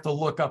 I'm going to have to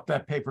look up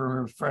that paper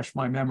and refresh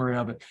my memory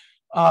of it.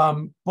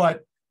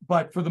 But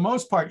for the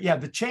most part, yeah,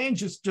 the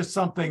change is just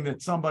something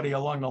that somebody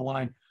along the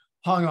line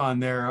hung on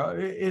there.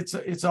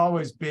 It's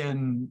always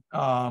been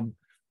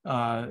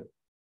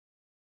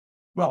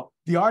well,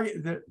 the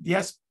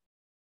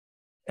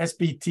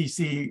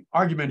SBTC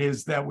argument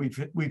is that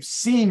we've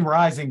seen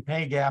rising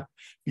pay gap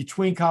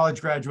between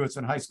college graduates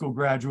and high school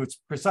graduates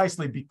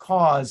precisely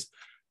because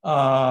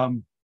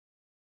the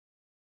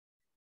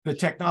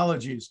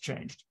technology has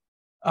changed.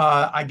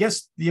 I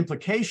guess the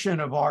implication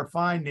of our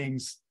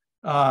findings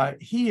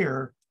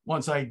here,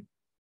 once I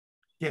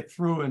get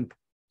through and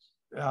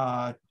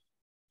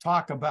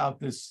talk about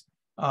this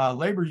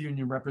labor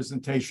union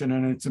representation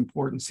and its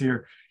importance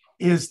here,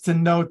 is to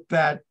note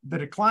that the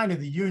decline of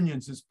the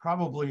unions is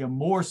probably a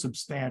more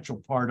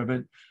substantial part of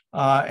it.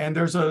 And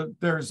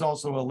there's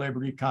also a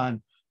labor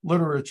econ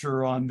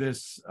literature on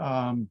this.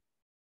 A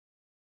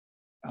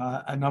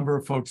number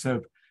of folks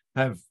have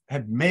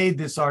made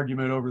this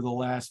argument over the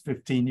last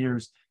 15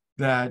 years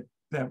that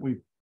we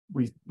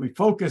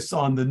focus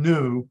on the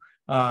new,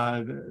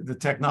 the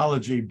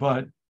technology,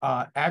 but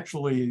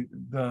actually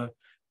the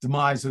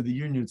demise of the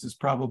unions has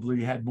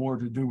probably had more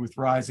to do with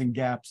rising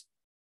gaps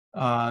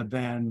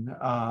than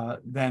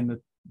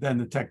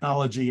the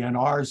technology, and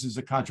ours is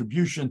a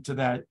contribution to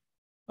that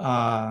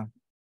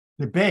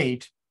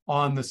debate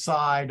on the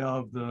side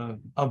of the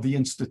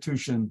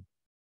institutional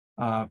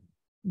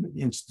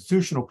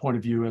point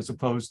of view as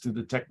opposed to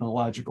the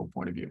technological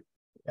point of view.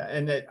 Yeah,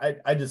 and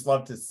I just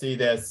love to see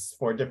this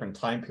for different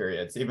time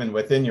periods, even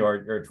within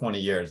your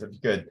 20 years. If you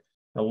could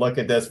look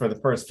at this for the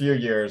first few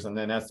years and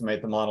then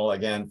estimate the model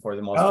again for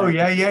the most. Oh,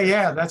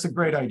 yeah. That's a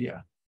great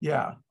idea.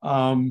 Yeah.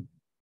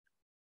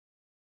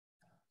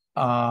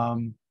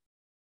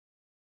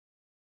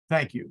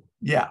 Thank you.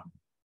 Yeah.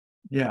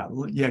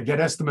 Get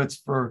estimates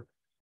for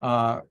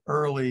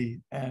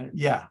early and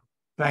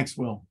thanks,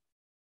 Will.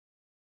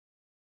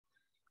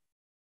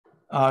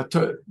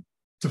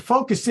 To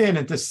focus in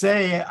and to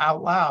say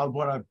out loud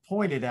what I've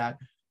pointed at,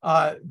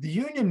 the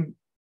union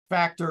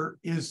factor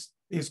is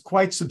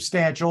quite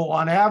substantial.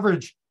 On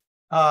average,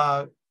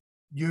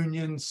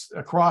 unions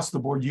across the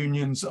board,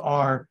 unions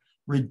are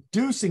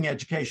reducing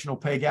educational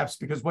pay gaps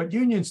because what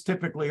unions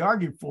typically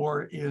argue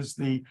for is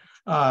a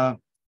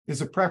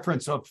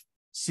preference of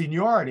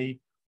seniority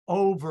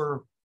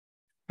over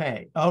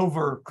pay,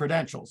 over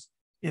credentials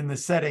in the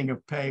setting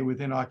of pay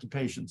within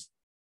occupations.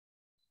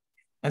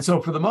 And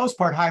so for the most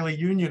part, highly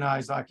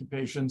unionized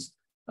occupations,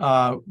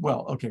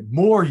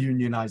 more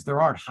unionized.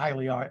 There are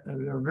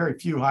very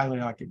few highly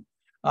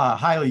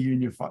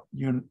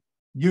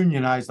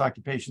unionized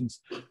occupations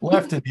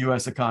left in the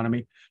U.S.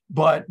 economy,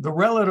 but the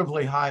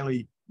relatively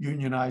highly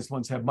unionized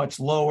ones have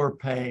much lower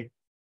pay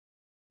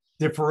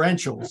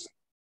differentials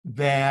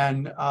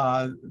than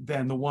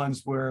the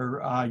ones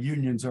where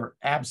unions are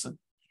absent,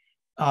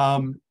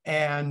 and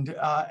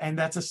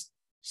that's a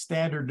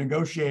standard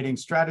negotiating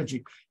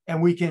strategy. And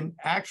we can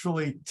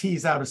actually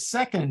tease out a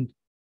second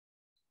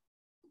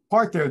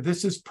part there.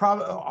 This is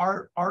probably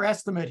our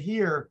estimate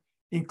here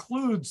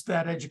includes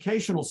that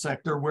educational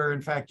sector where in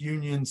fact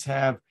unions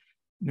have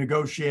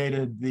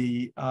negotiated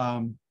the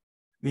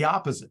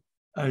opposite,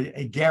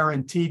 a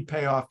guaranteed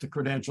payoff to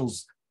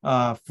credentials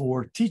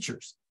for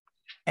teachers.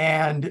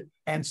 And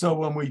so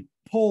when we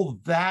pull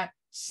that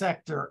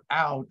sector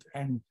out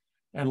and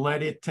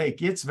let it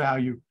take its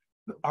value,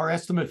 our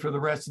estimate for the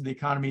rest of the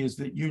economy is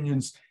that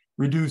unions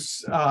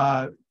reduce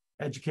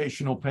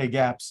educational pay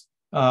gaps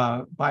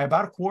by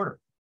about a quarter.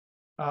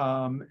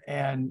 And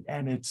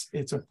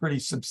it's a pretty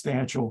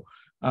substantial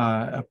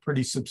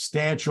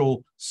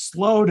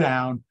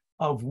slowdown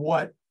of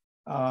what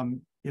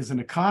is an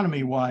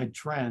economy-wide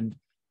trend,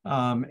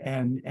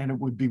 and it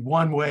would be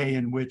one way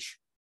in which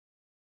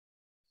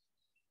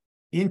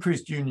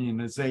increased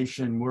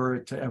unionization, were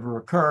it to ever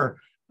occur,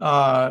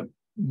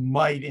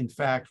 might in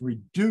fact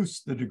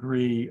reduce the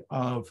degree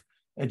of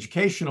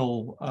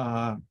educational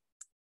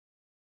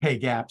pay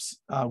gaps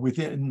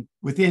within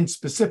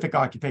specific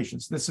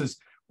occupations. This is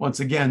once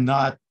again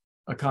not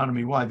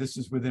economy-wide. This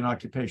is within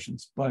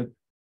occupations, but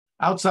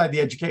outside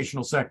the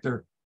educational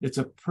sector, it's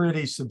a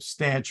pretty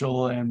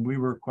substantial, and we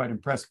were quite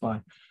impressed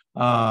by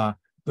the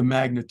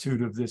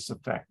magnitude of this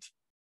effect.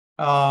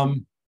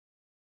 To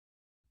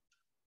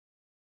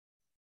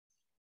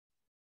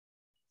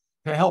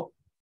help,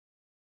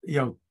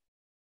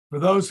 for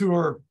those who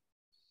are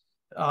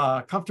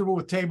comfortable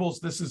with tables,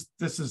 this is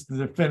the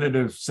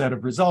definitive set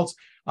of results.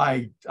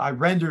 I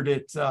rendered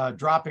it,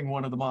 dropping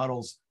one of the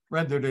models,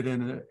 rendered it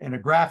in a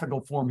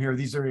graphical form here.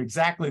 These are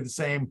exactly the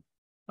same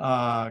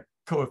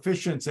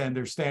coefficients, and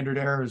their standard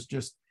error is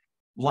just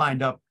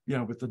lined up,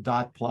 with the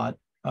dot plot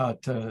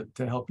to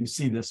help you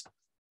see this.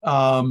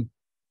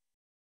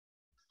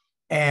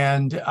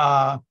 And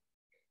I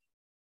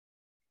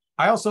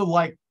also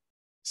like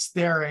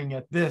staring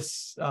at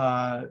this,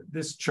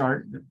 this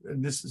chart,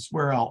 and this is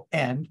where I'll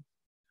end.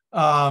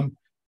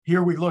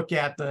 Here we look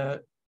at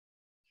the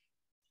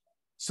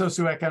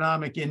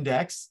socioeconomic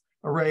index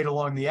arrayed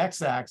along the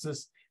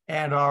x-axis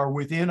and our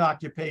within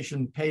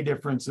occupation pay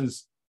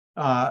differences.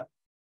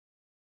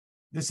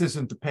 This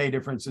isn't the pay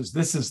differences,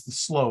 this is the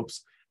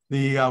slopes,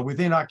 the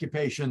within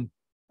occupation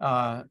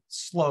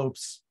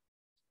slopes.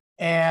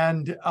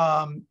 And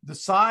the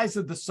size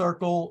of the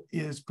circle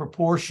is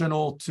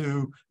proportional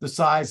to the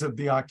size of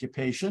the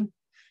occupation.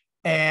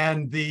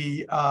 And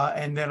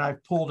then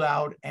I've pulled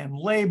out and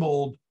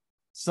labeled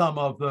some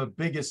of the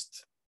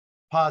biggest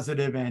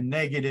positive and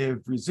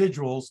negative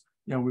residuals.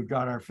 You know, we've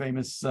got our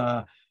famous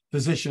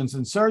physicians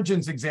and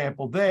surgeons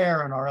example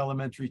there, and our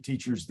elementary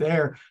teachers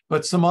there,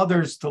 but some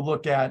others to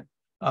look at.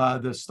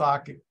 The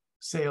stock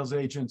sales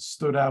agents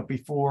stood out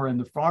before, and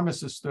the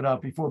pharmacists stood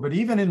out before, but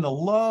even in the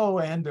low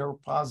end, there were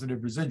positive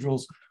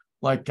residuals,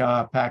 like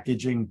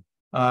packaging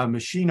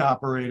machine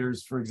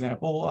operators, for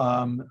example.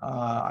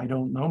 I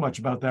don't know much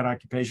about that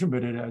occupation,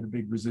 but it had a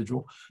big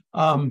residual.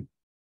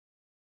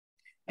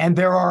 And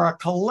there are a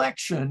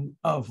collection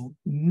of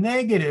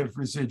negative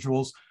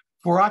residuals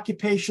for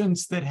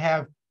occupations that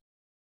have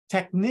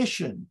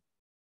technician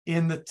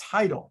in the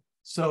title.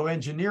 So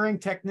engineering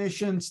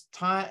technicians,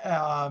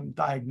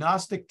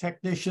 diagnostic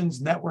technicians,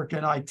 network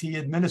and IT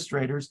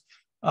administrators,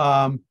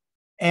 and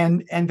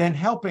then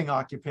helping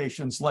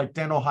occupations like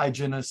dental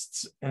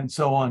hygienists and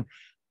so on,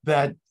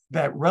 that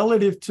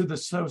relative to the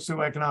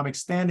socioeconomic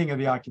standing of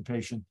the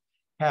occupation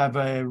have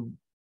a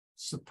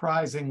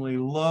surprisingly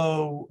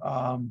low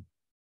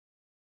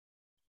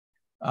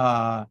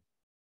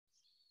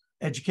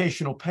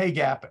educational pay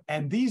gap.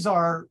 And these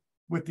are,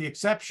 with the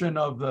exception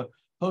of the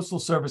postal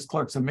service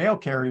clerks and mail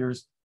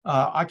carriers,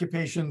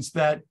 occupations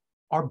that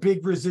are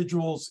big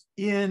residuals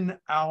in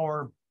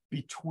our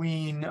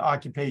between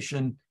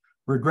occupation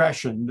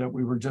regression that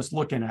we were just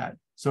looking at.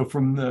 So if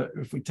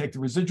we take the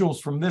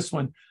residuals from this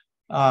one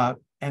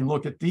and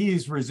look at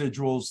these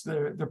residuals,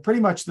 they're pretty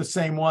much the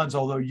same ones,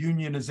 although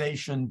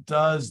unionization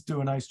does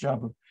do a nice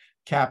job of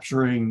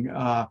capturing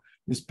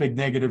this big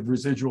negative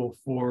residual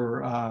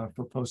for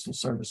postal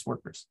service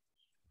workers.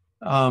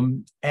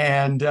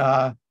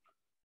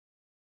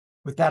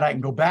 With that, I can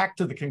go back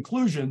to the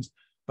conclusions,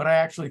 but I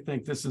actually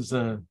think this is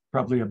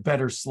probably a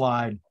better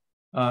slide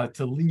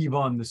to leave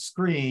on the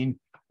screen,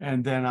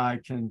 and then I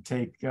can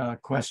take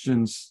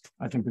questions.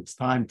 I think it's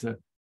time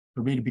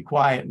for me to be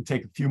quiet and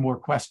take a few more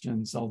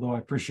questions, although I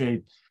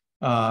appreciate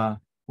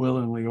Will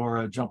and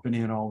Leora jumping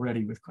in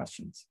already with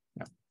questions.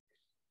 Yeah.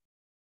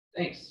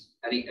 Thanks.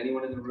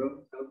 Anyone in the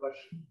room have a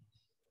question?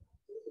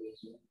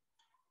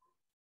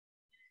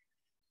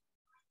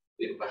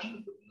 We have a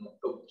question.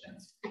 Oh, Jen.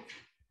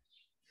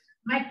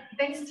 Mike,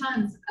 thanks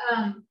tons.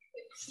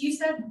 You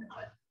said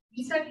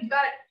you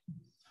got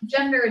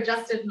gender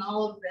adjusted in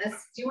all of this.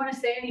 Do you want to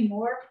say any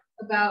more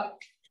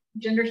about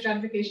gender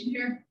stratification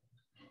here?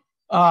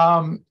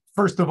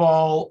 First of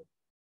all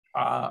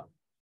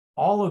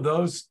of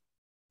those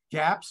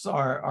gaps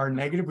are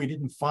negative. We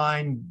didn't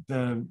find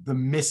the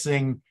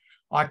missing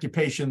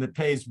occupation that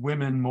pays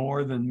women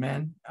more than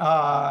men,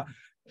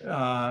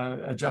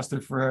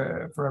 adjusted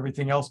for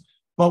everything else.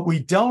 But we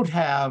don't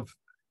have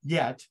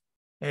yet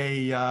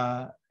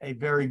a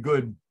very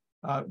good,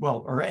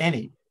 or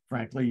any,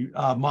 frankly,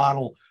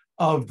 model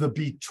of the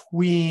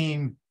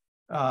between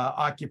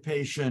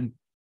occupation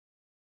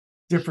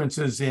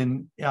differences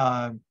in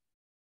the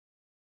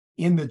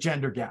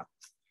gender gap.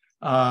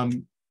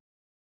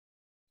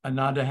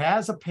 Ananda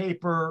has a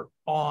paper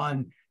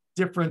on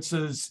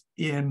differences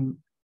in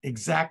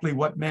exactly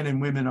what men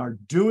and women are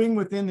doing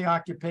within the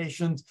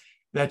occupations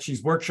that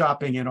she's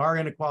workshopping in our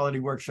inequality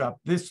workshop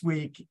this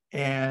week,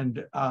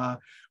 and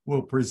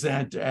will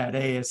present at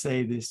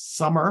ASA this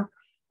summer.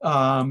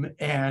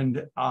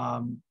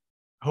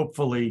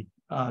 Hopefully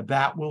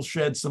that will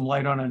shed some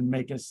light on it and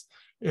make us,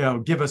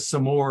 give us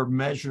some more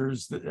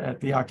measures at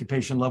the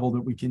occupation level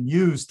that we can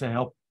use to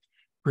help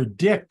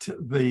predict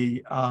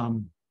the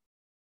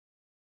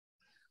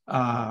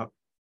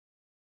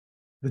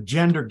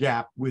gender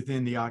gap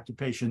within the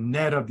occupation,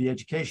 net of the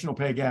educational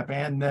pay gap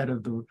and net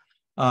of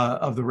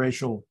the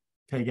racial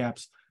pay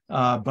gaps.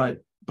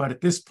 But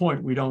at this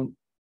point, we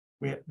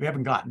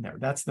haven't gotten there.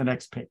 That's the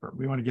next paper.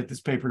 We want to get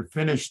this paper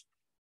finished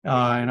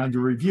and under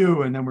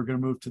review, and then we're going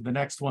to move to the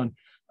next one.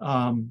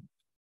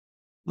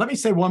 Let me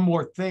say one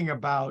more thing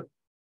about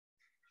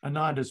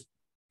Ananda's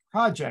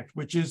project,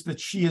 which is that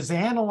she is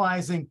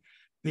analyzing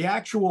the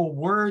actual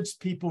words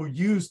people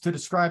use to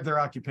describe their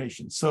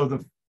occupation. So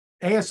the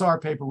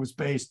ASR paper was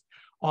based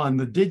on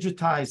the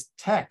digitized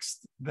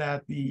text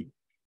that the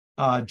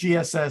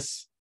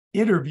GSS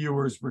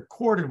interviewers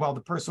recorded while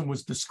the person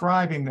was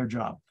describing their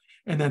job.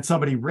 And then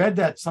somebody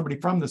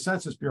from the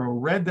Census Bureau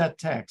read that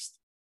text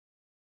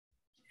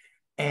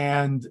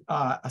and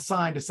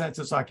assigned a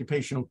census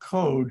occupational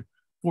code,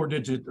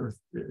 4-digit, or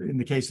in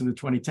the case of the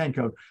 2010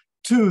 code,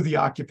 to the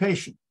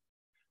occupation.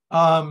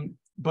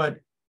 But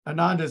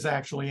Ananda is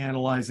actually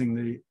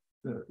analyzing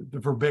the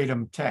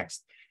verbatim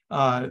text.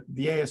 The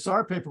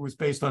ASR paper was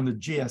based on the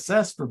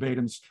GSS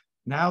verbatims.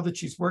 Now that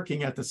she's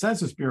working at the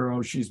Census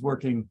Bureau, she's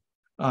working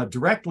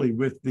directly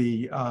with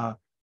the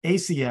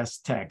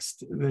ACS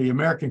text. The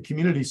American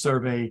Community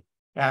Survey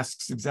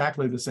asks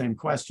exactly the same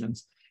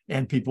questions,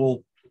 and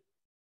people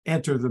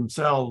enter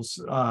themselves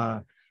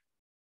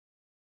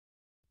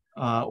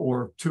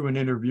or to an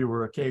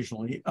interviewer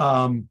occasionally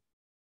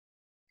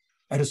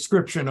a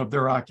description of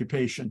their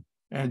occupation.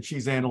 And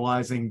she's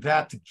analyzing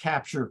that to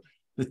capture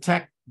the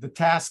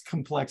task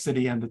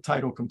complexity and the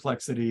title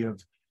complexity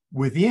of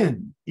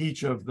within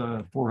each of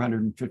the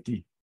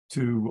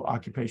 452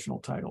 occupational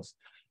titles.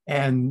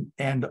 And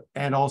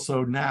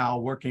also now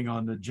working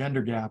on the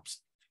gender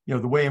gaps. You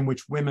know, the way in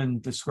which women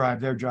describe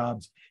their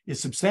jobs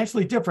is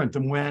substantially different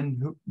than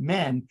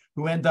men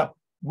who end up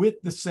with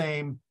the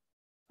same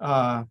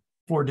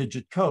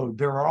 4-digit code.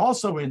 There are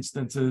also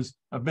instances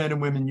of men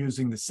and women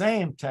using the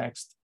same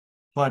text,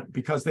 but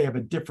because they have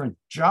a different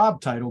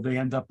job title, they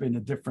end up in a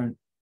different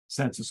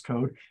census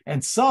code.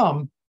 And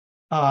some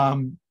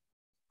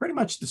pretty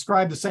much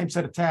describe the same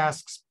set of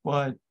tasks,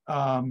 but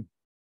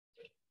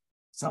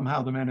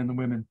somehow the men and the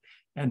women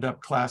end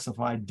up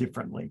classified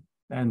differently.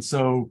 And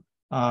so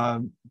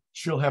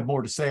she'll have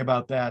more to say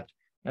about that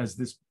as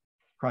this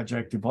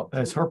project,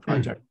 as her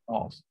project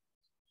evolves.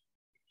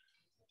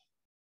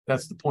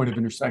 That's the point of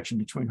intersection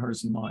between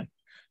hers and mine.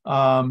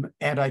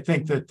 And I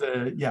think that,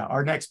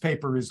 our next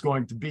paper is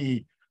going to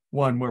be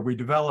one where we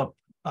develop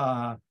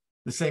the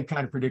same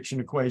kind of prediction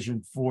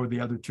equation for the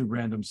other two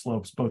random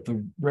slopes, both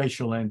the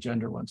racial and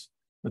gender ones.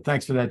 But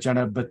thanks for that,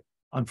 Jenna. But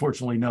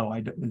unfortunately, no,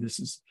 this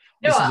is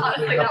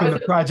Honestly, up in the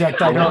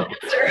project. I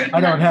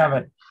don't have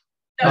it.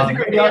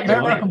 Maybe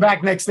I'll come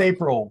back next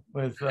April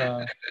with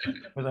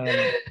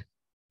another.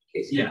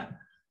 Yeah.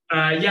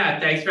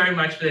 Thanks very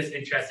much for this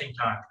interesting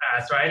talk.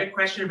 So I had a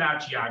question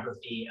about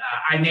geography.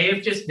 I may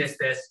have just missed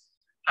this,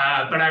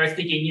 but I was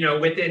thinking,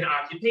 within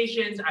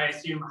occupations, I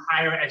assume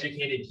higher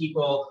educated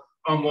people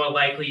are more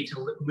likely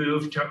to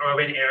move to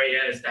urban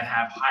areas that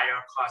have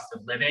higher cost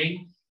of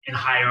living and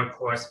higher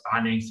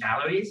corresponding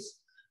salaries.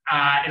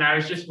 And I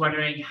was just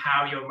wondering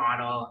how your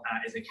model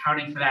is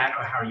accounting for that,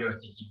 or how you're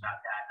thinking about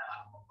that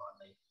more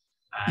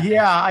broadly.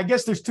 I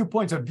guess there's 2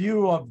 points of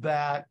view of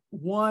that.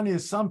 One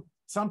is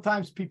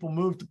sometimes people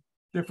move to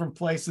different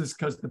places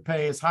because the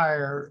pay is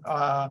higher.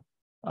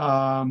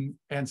 And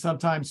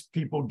sometimes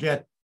people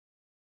get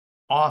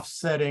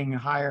offsetting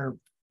higher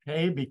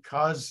pay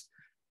because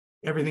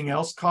everything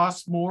else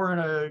costs more in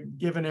a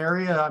given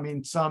area. I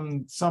mean,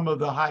 some of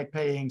the high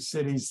paying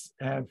cities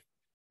have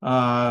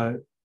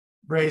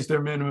raised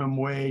their minimum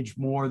wage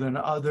more than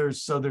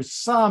others. So there's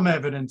some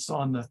evidence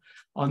on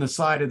the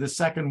side of the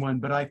second one.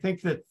 But I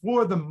think that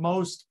for the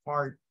most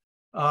part,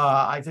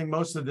 I think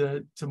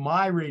to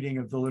my reading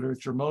of the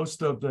literature,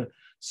 most of the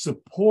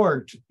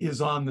support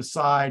is on the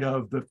side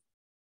of the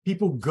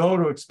people go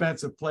to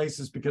expensive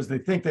places because they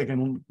think they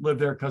can live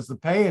there because the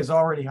pay is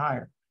already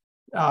higher.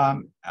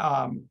 I'm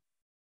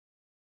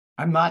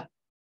not,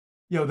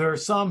 there are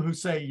some who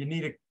say you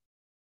need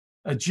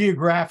a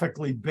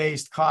geographically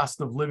based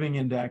cost of living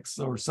index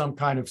or some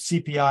kind of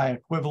CPI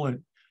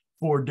equivalent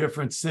for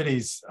different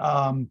cities.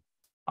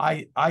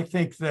 I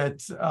think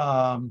that,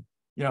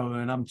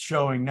 and I'm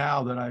showing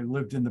now that I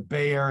lived in the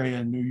Bay Area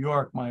in New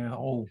York my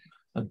whole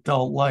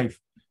adult life,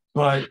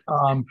 but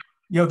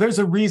there's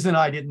a reason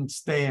I didn't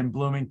stay in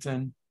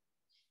Bloomington,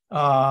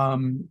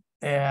 and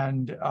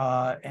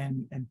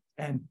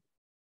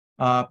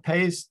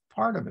pays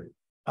part of it,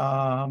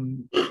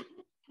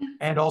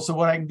 and also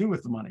what I can do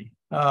with the money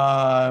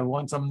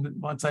once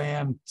I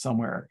am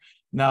somewhere.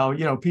 Now,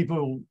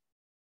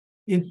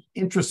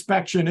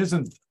 introspection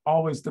isn't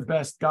always the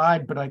best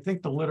guide, but I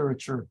think the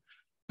literature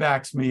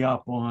backs me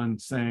up on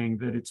saying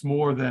that it's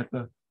more that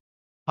the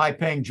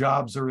high-paying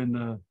jobs are in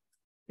the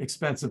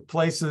expensive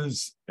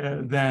places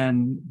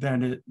than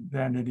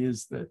it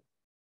is that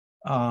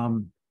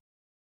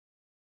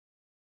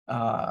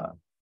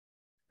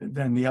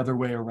than the other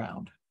way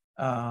around.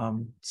 I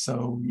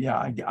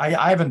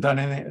haven't done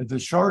anything. The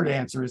short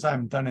answer is I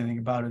haven't done anything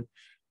about it,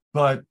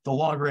 but the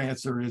longer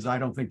answer is I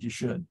don't think you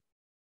should.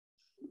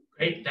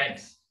 Great,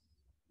 thanks.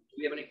 Do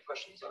we have any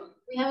questions on?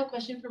 We have a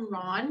question from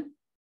Ron.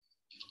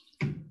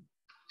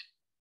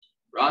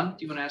 Ron, do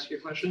you want to ask your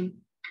question?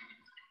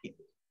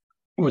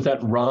 Was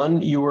that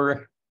Ron you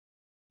were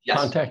Yes.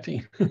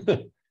 contacting?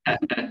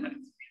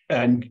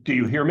 And do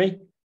you hear me?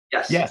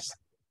 Yes. Yes.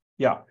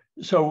 Yeah.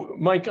 So,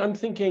 Mike, I'm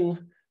thinking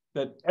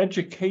that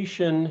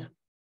education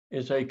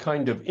is a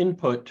kind of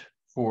input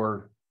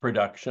for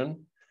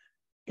production,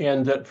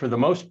 and that for the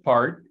most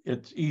part,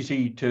 it's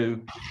easy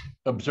to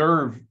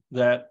observe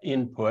that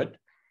input.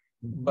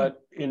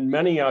 But in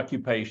many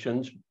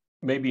occupations,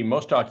 maybe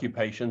most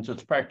occupations,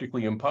 it's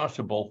practically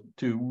impossible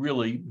to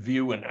really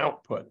view an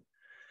output.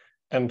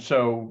 And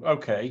so,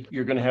 okay,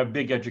 you're going to have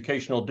big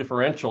educational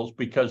differentials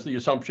because the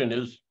assumption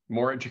is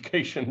more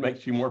education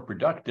makes you more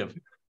productive.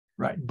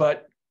 Right.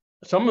 But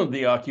some of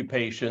the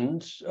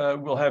occupations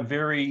will have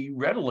very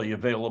readily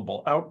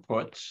available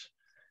outputs.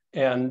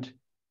 And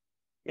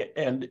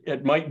And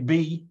it might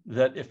be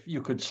that if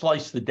you could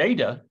slice the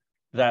data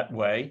that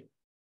way,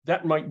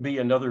 that might be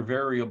another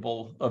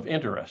variable of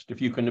interest.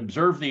 If you can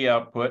observe the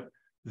output,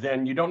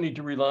 then you don't need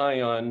to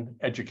rely on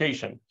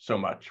education so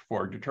much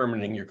for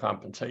determining your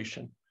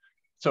compensation.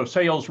 So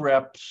sales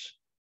reps,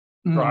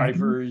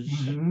 drivers,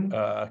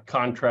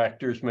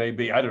 contractors,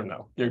 maybe, I don't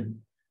know.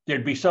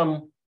 There'd be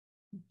some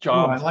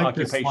jobs,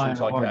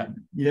 occupations like that.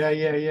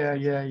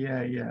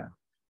 Yeah.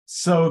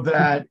 So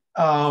that,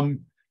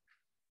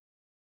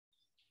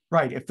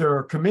 right, if there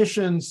are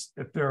commissions,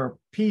 if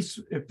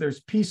there's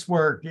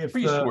piecework, if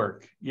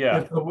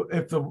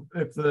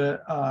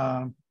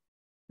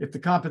the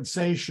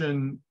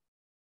compensation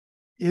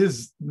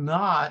is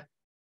not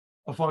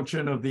a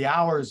function of the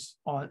hours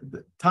on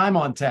the time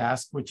on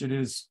task, which it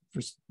is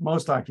for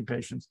most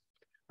occupations,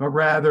 but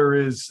rather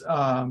is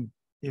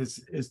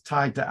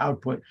tied to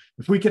output.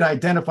 If we could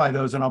identify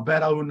those, and I'll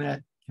bet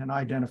ONET can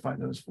identify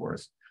those for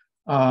us,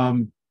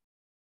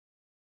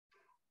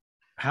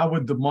 how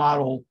would the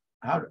model?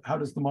 How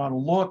does the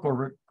model look,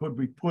 or could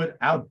we put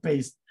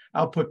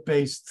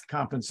output-based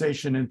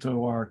compensation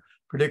into our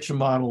prediction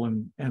model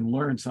and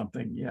learn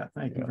something? Yeah,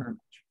 thank you very much.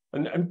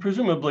 And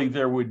presumably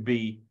there would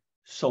be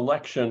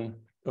selection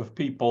of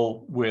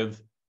people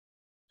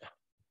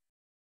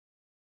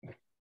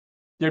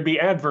there'd be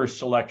adverse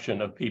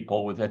selection of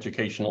people with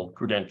educational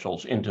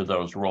credentials into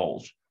those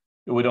roles.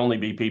 It would only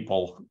be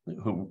people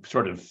who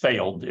sort of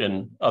failed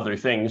in other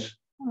things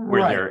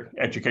where their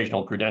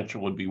educational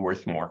credential would be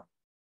worth more.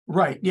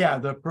 Right. Yeah.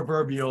 The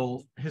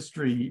proverbial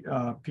history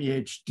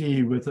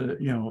PhD with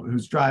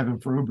who's driving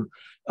for Uber,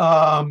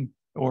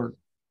 or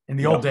in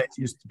the old days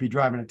used to be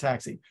driving a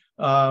taxi.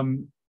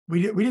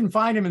 We didn't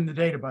find him in the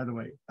data, by the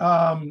way.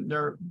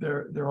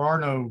 There are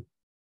no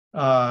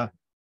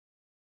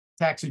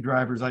taxi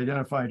drivers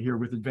identified here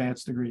with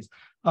advanced degrees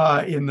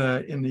in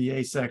the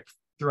ASEC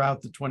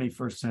throughout the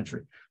 21st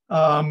century.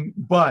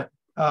 But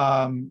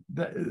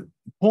the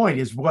point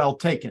is well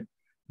taken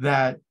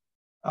that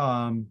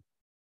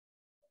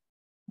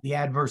the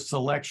adverse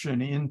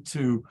selection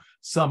into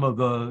some of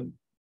the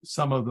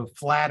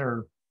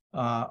flatter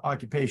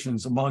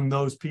occupations among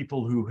those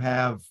people who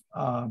have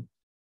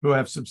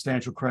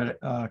substantial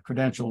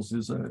credentials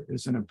is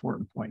an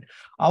important point.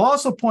 I'll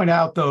also point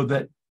out, though,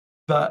 that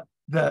the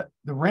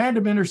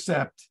random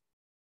intercept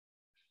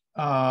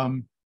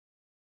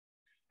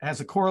has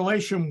a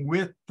correlation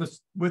with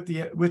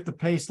the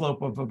pay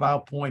slope of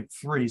about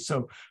 0.3.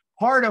 So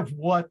part of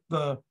what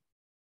the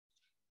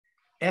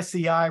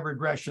SEI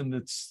regression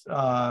that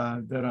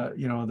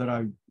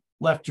I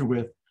left you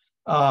with,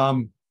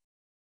 part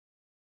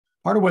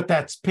of what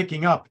that's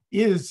picking up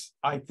is,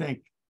 I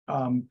think,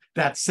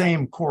 that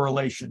same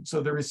correlation.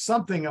 So there is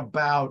something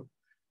about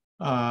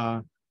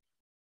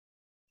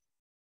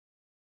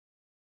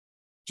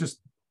just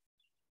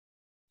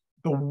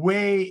the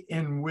way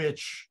in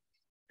which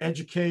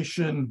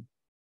education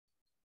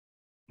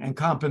and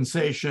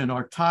compensation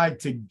are tied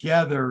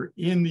together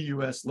in the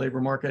U.S.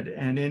 labor market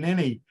and in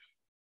any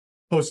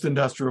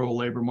post-industrial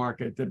labor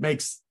market that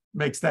makes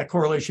that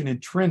correlation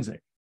intrinsic.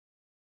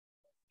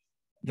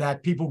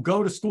 That people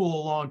go to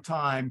school a long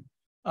time,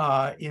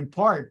 in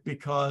part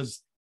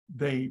because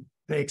they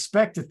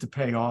expect it to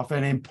pay off,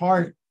 and in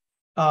part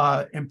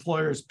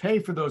employers pay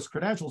for those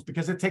credentials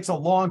because it takes a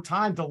long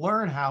time to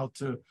learn how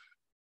to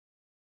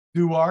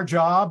do our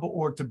job,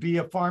 or to be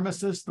a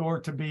pharmacist, or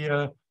to be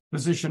a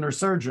physician or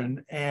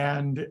surgeon.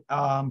 And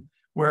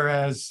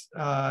whereas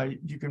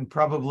you can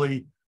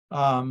probably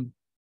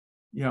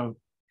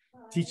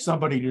teach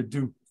somebody to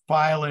do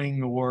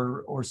filing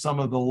or some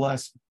of the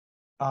less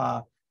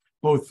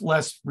both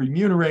less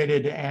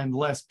remunerated and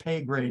less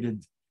pay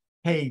gradiented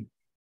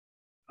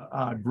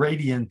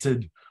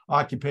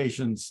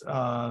occupations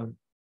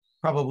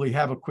probably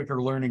have a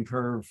quicker learning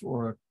curve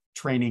or a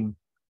training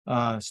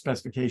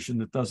specification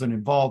that doesn't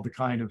involve the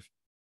kind of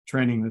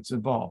training that's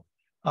involved.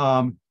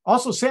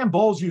 Also, Sam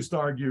Bowles used to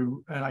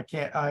argue, and I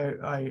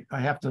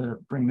have to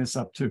bring this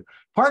up too.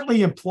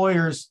 Partly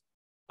employers,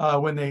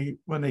 when they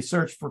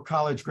search for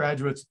college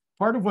graduates,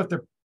 part of what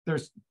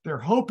they're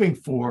hoping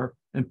for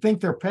and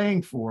think they're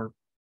paying for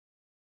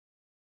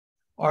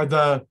are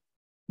the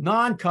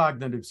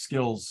non-cognitive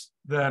skills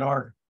that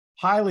are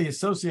highly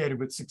associated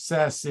with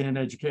success in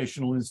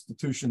educational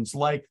institutions,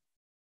 like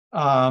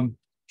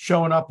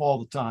showing up all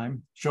the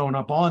time, showing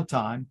up on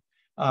time,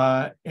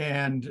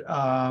 and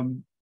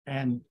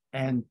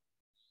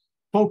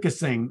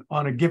focusing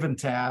on a given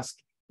task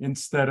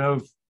instead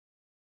of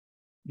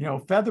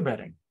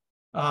featherbedding,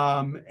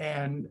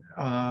 and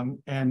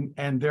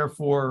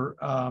therefore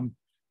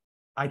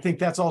I think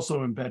that's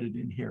also embedded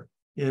in here,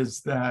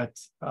 is that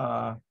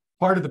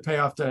part of the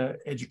payoff to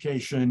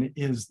education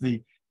is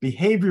the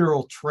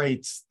behavioral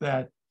traits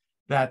that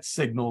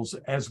signals,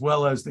 as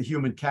well as the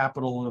human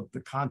capital of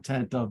the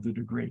content of the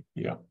degree.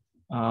 Yeah.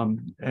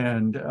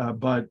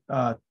 But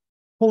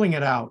pulling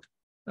it out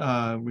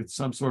with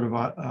some sort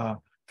of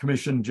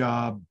commission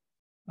job,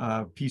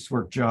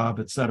 piecework job,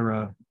 et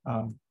cetera,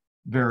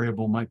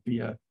 variable might be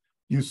a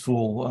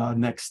useful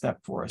next step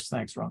for us.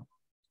 Thanks, Ron.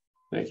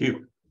 Thank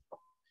you.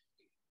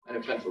 I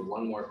have time for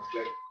one more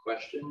quick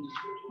question.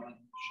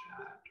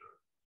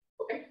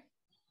 Okay,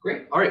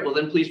 great. All right, well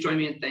then please join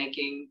me in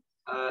thanking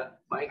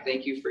Mike.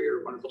 Thank you for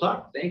your wonderful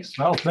talk. Thanks.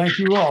 Well, thank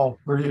you all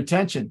for your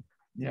attention.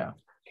 Yeah,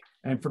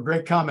 and for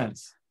great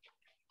comments.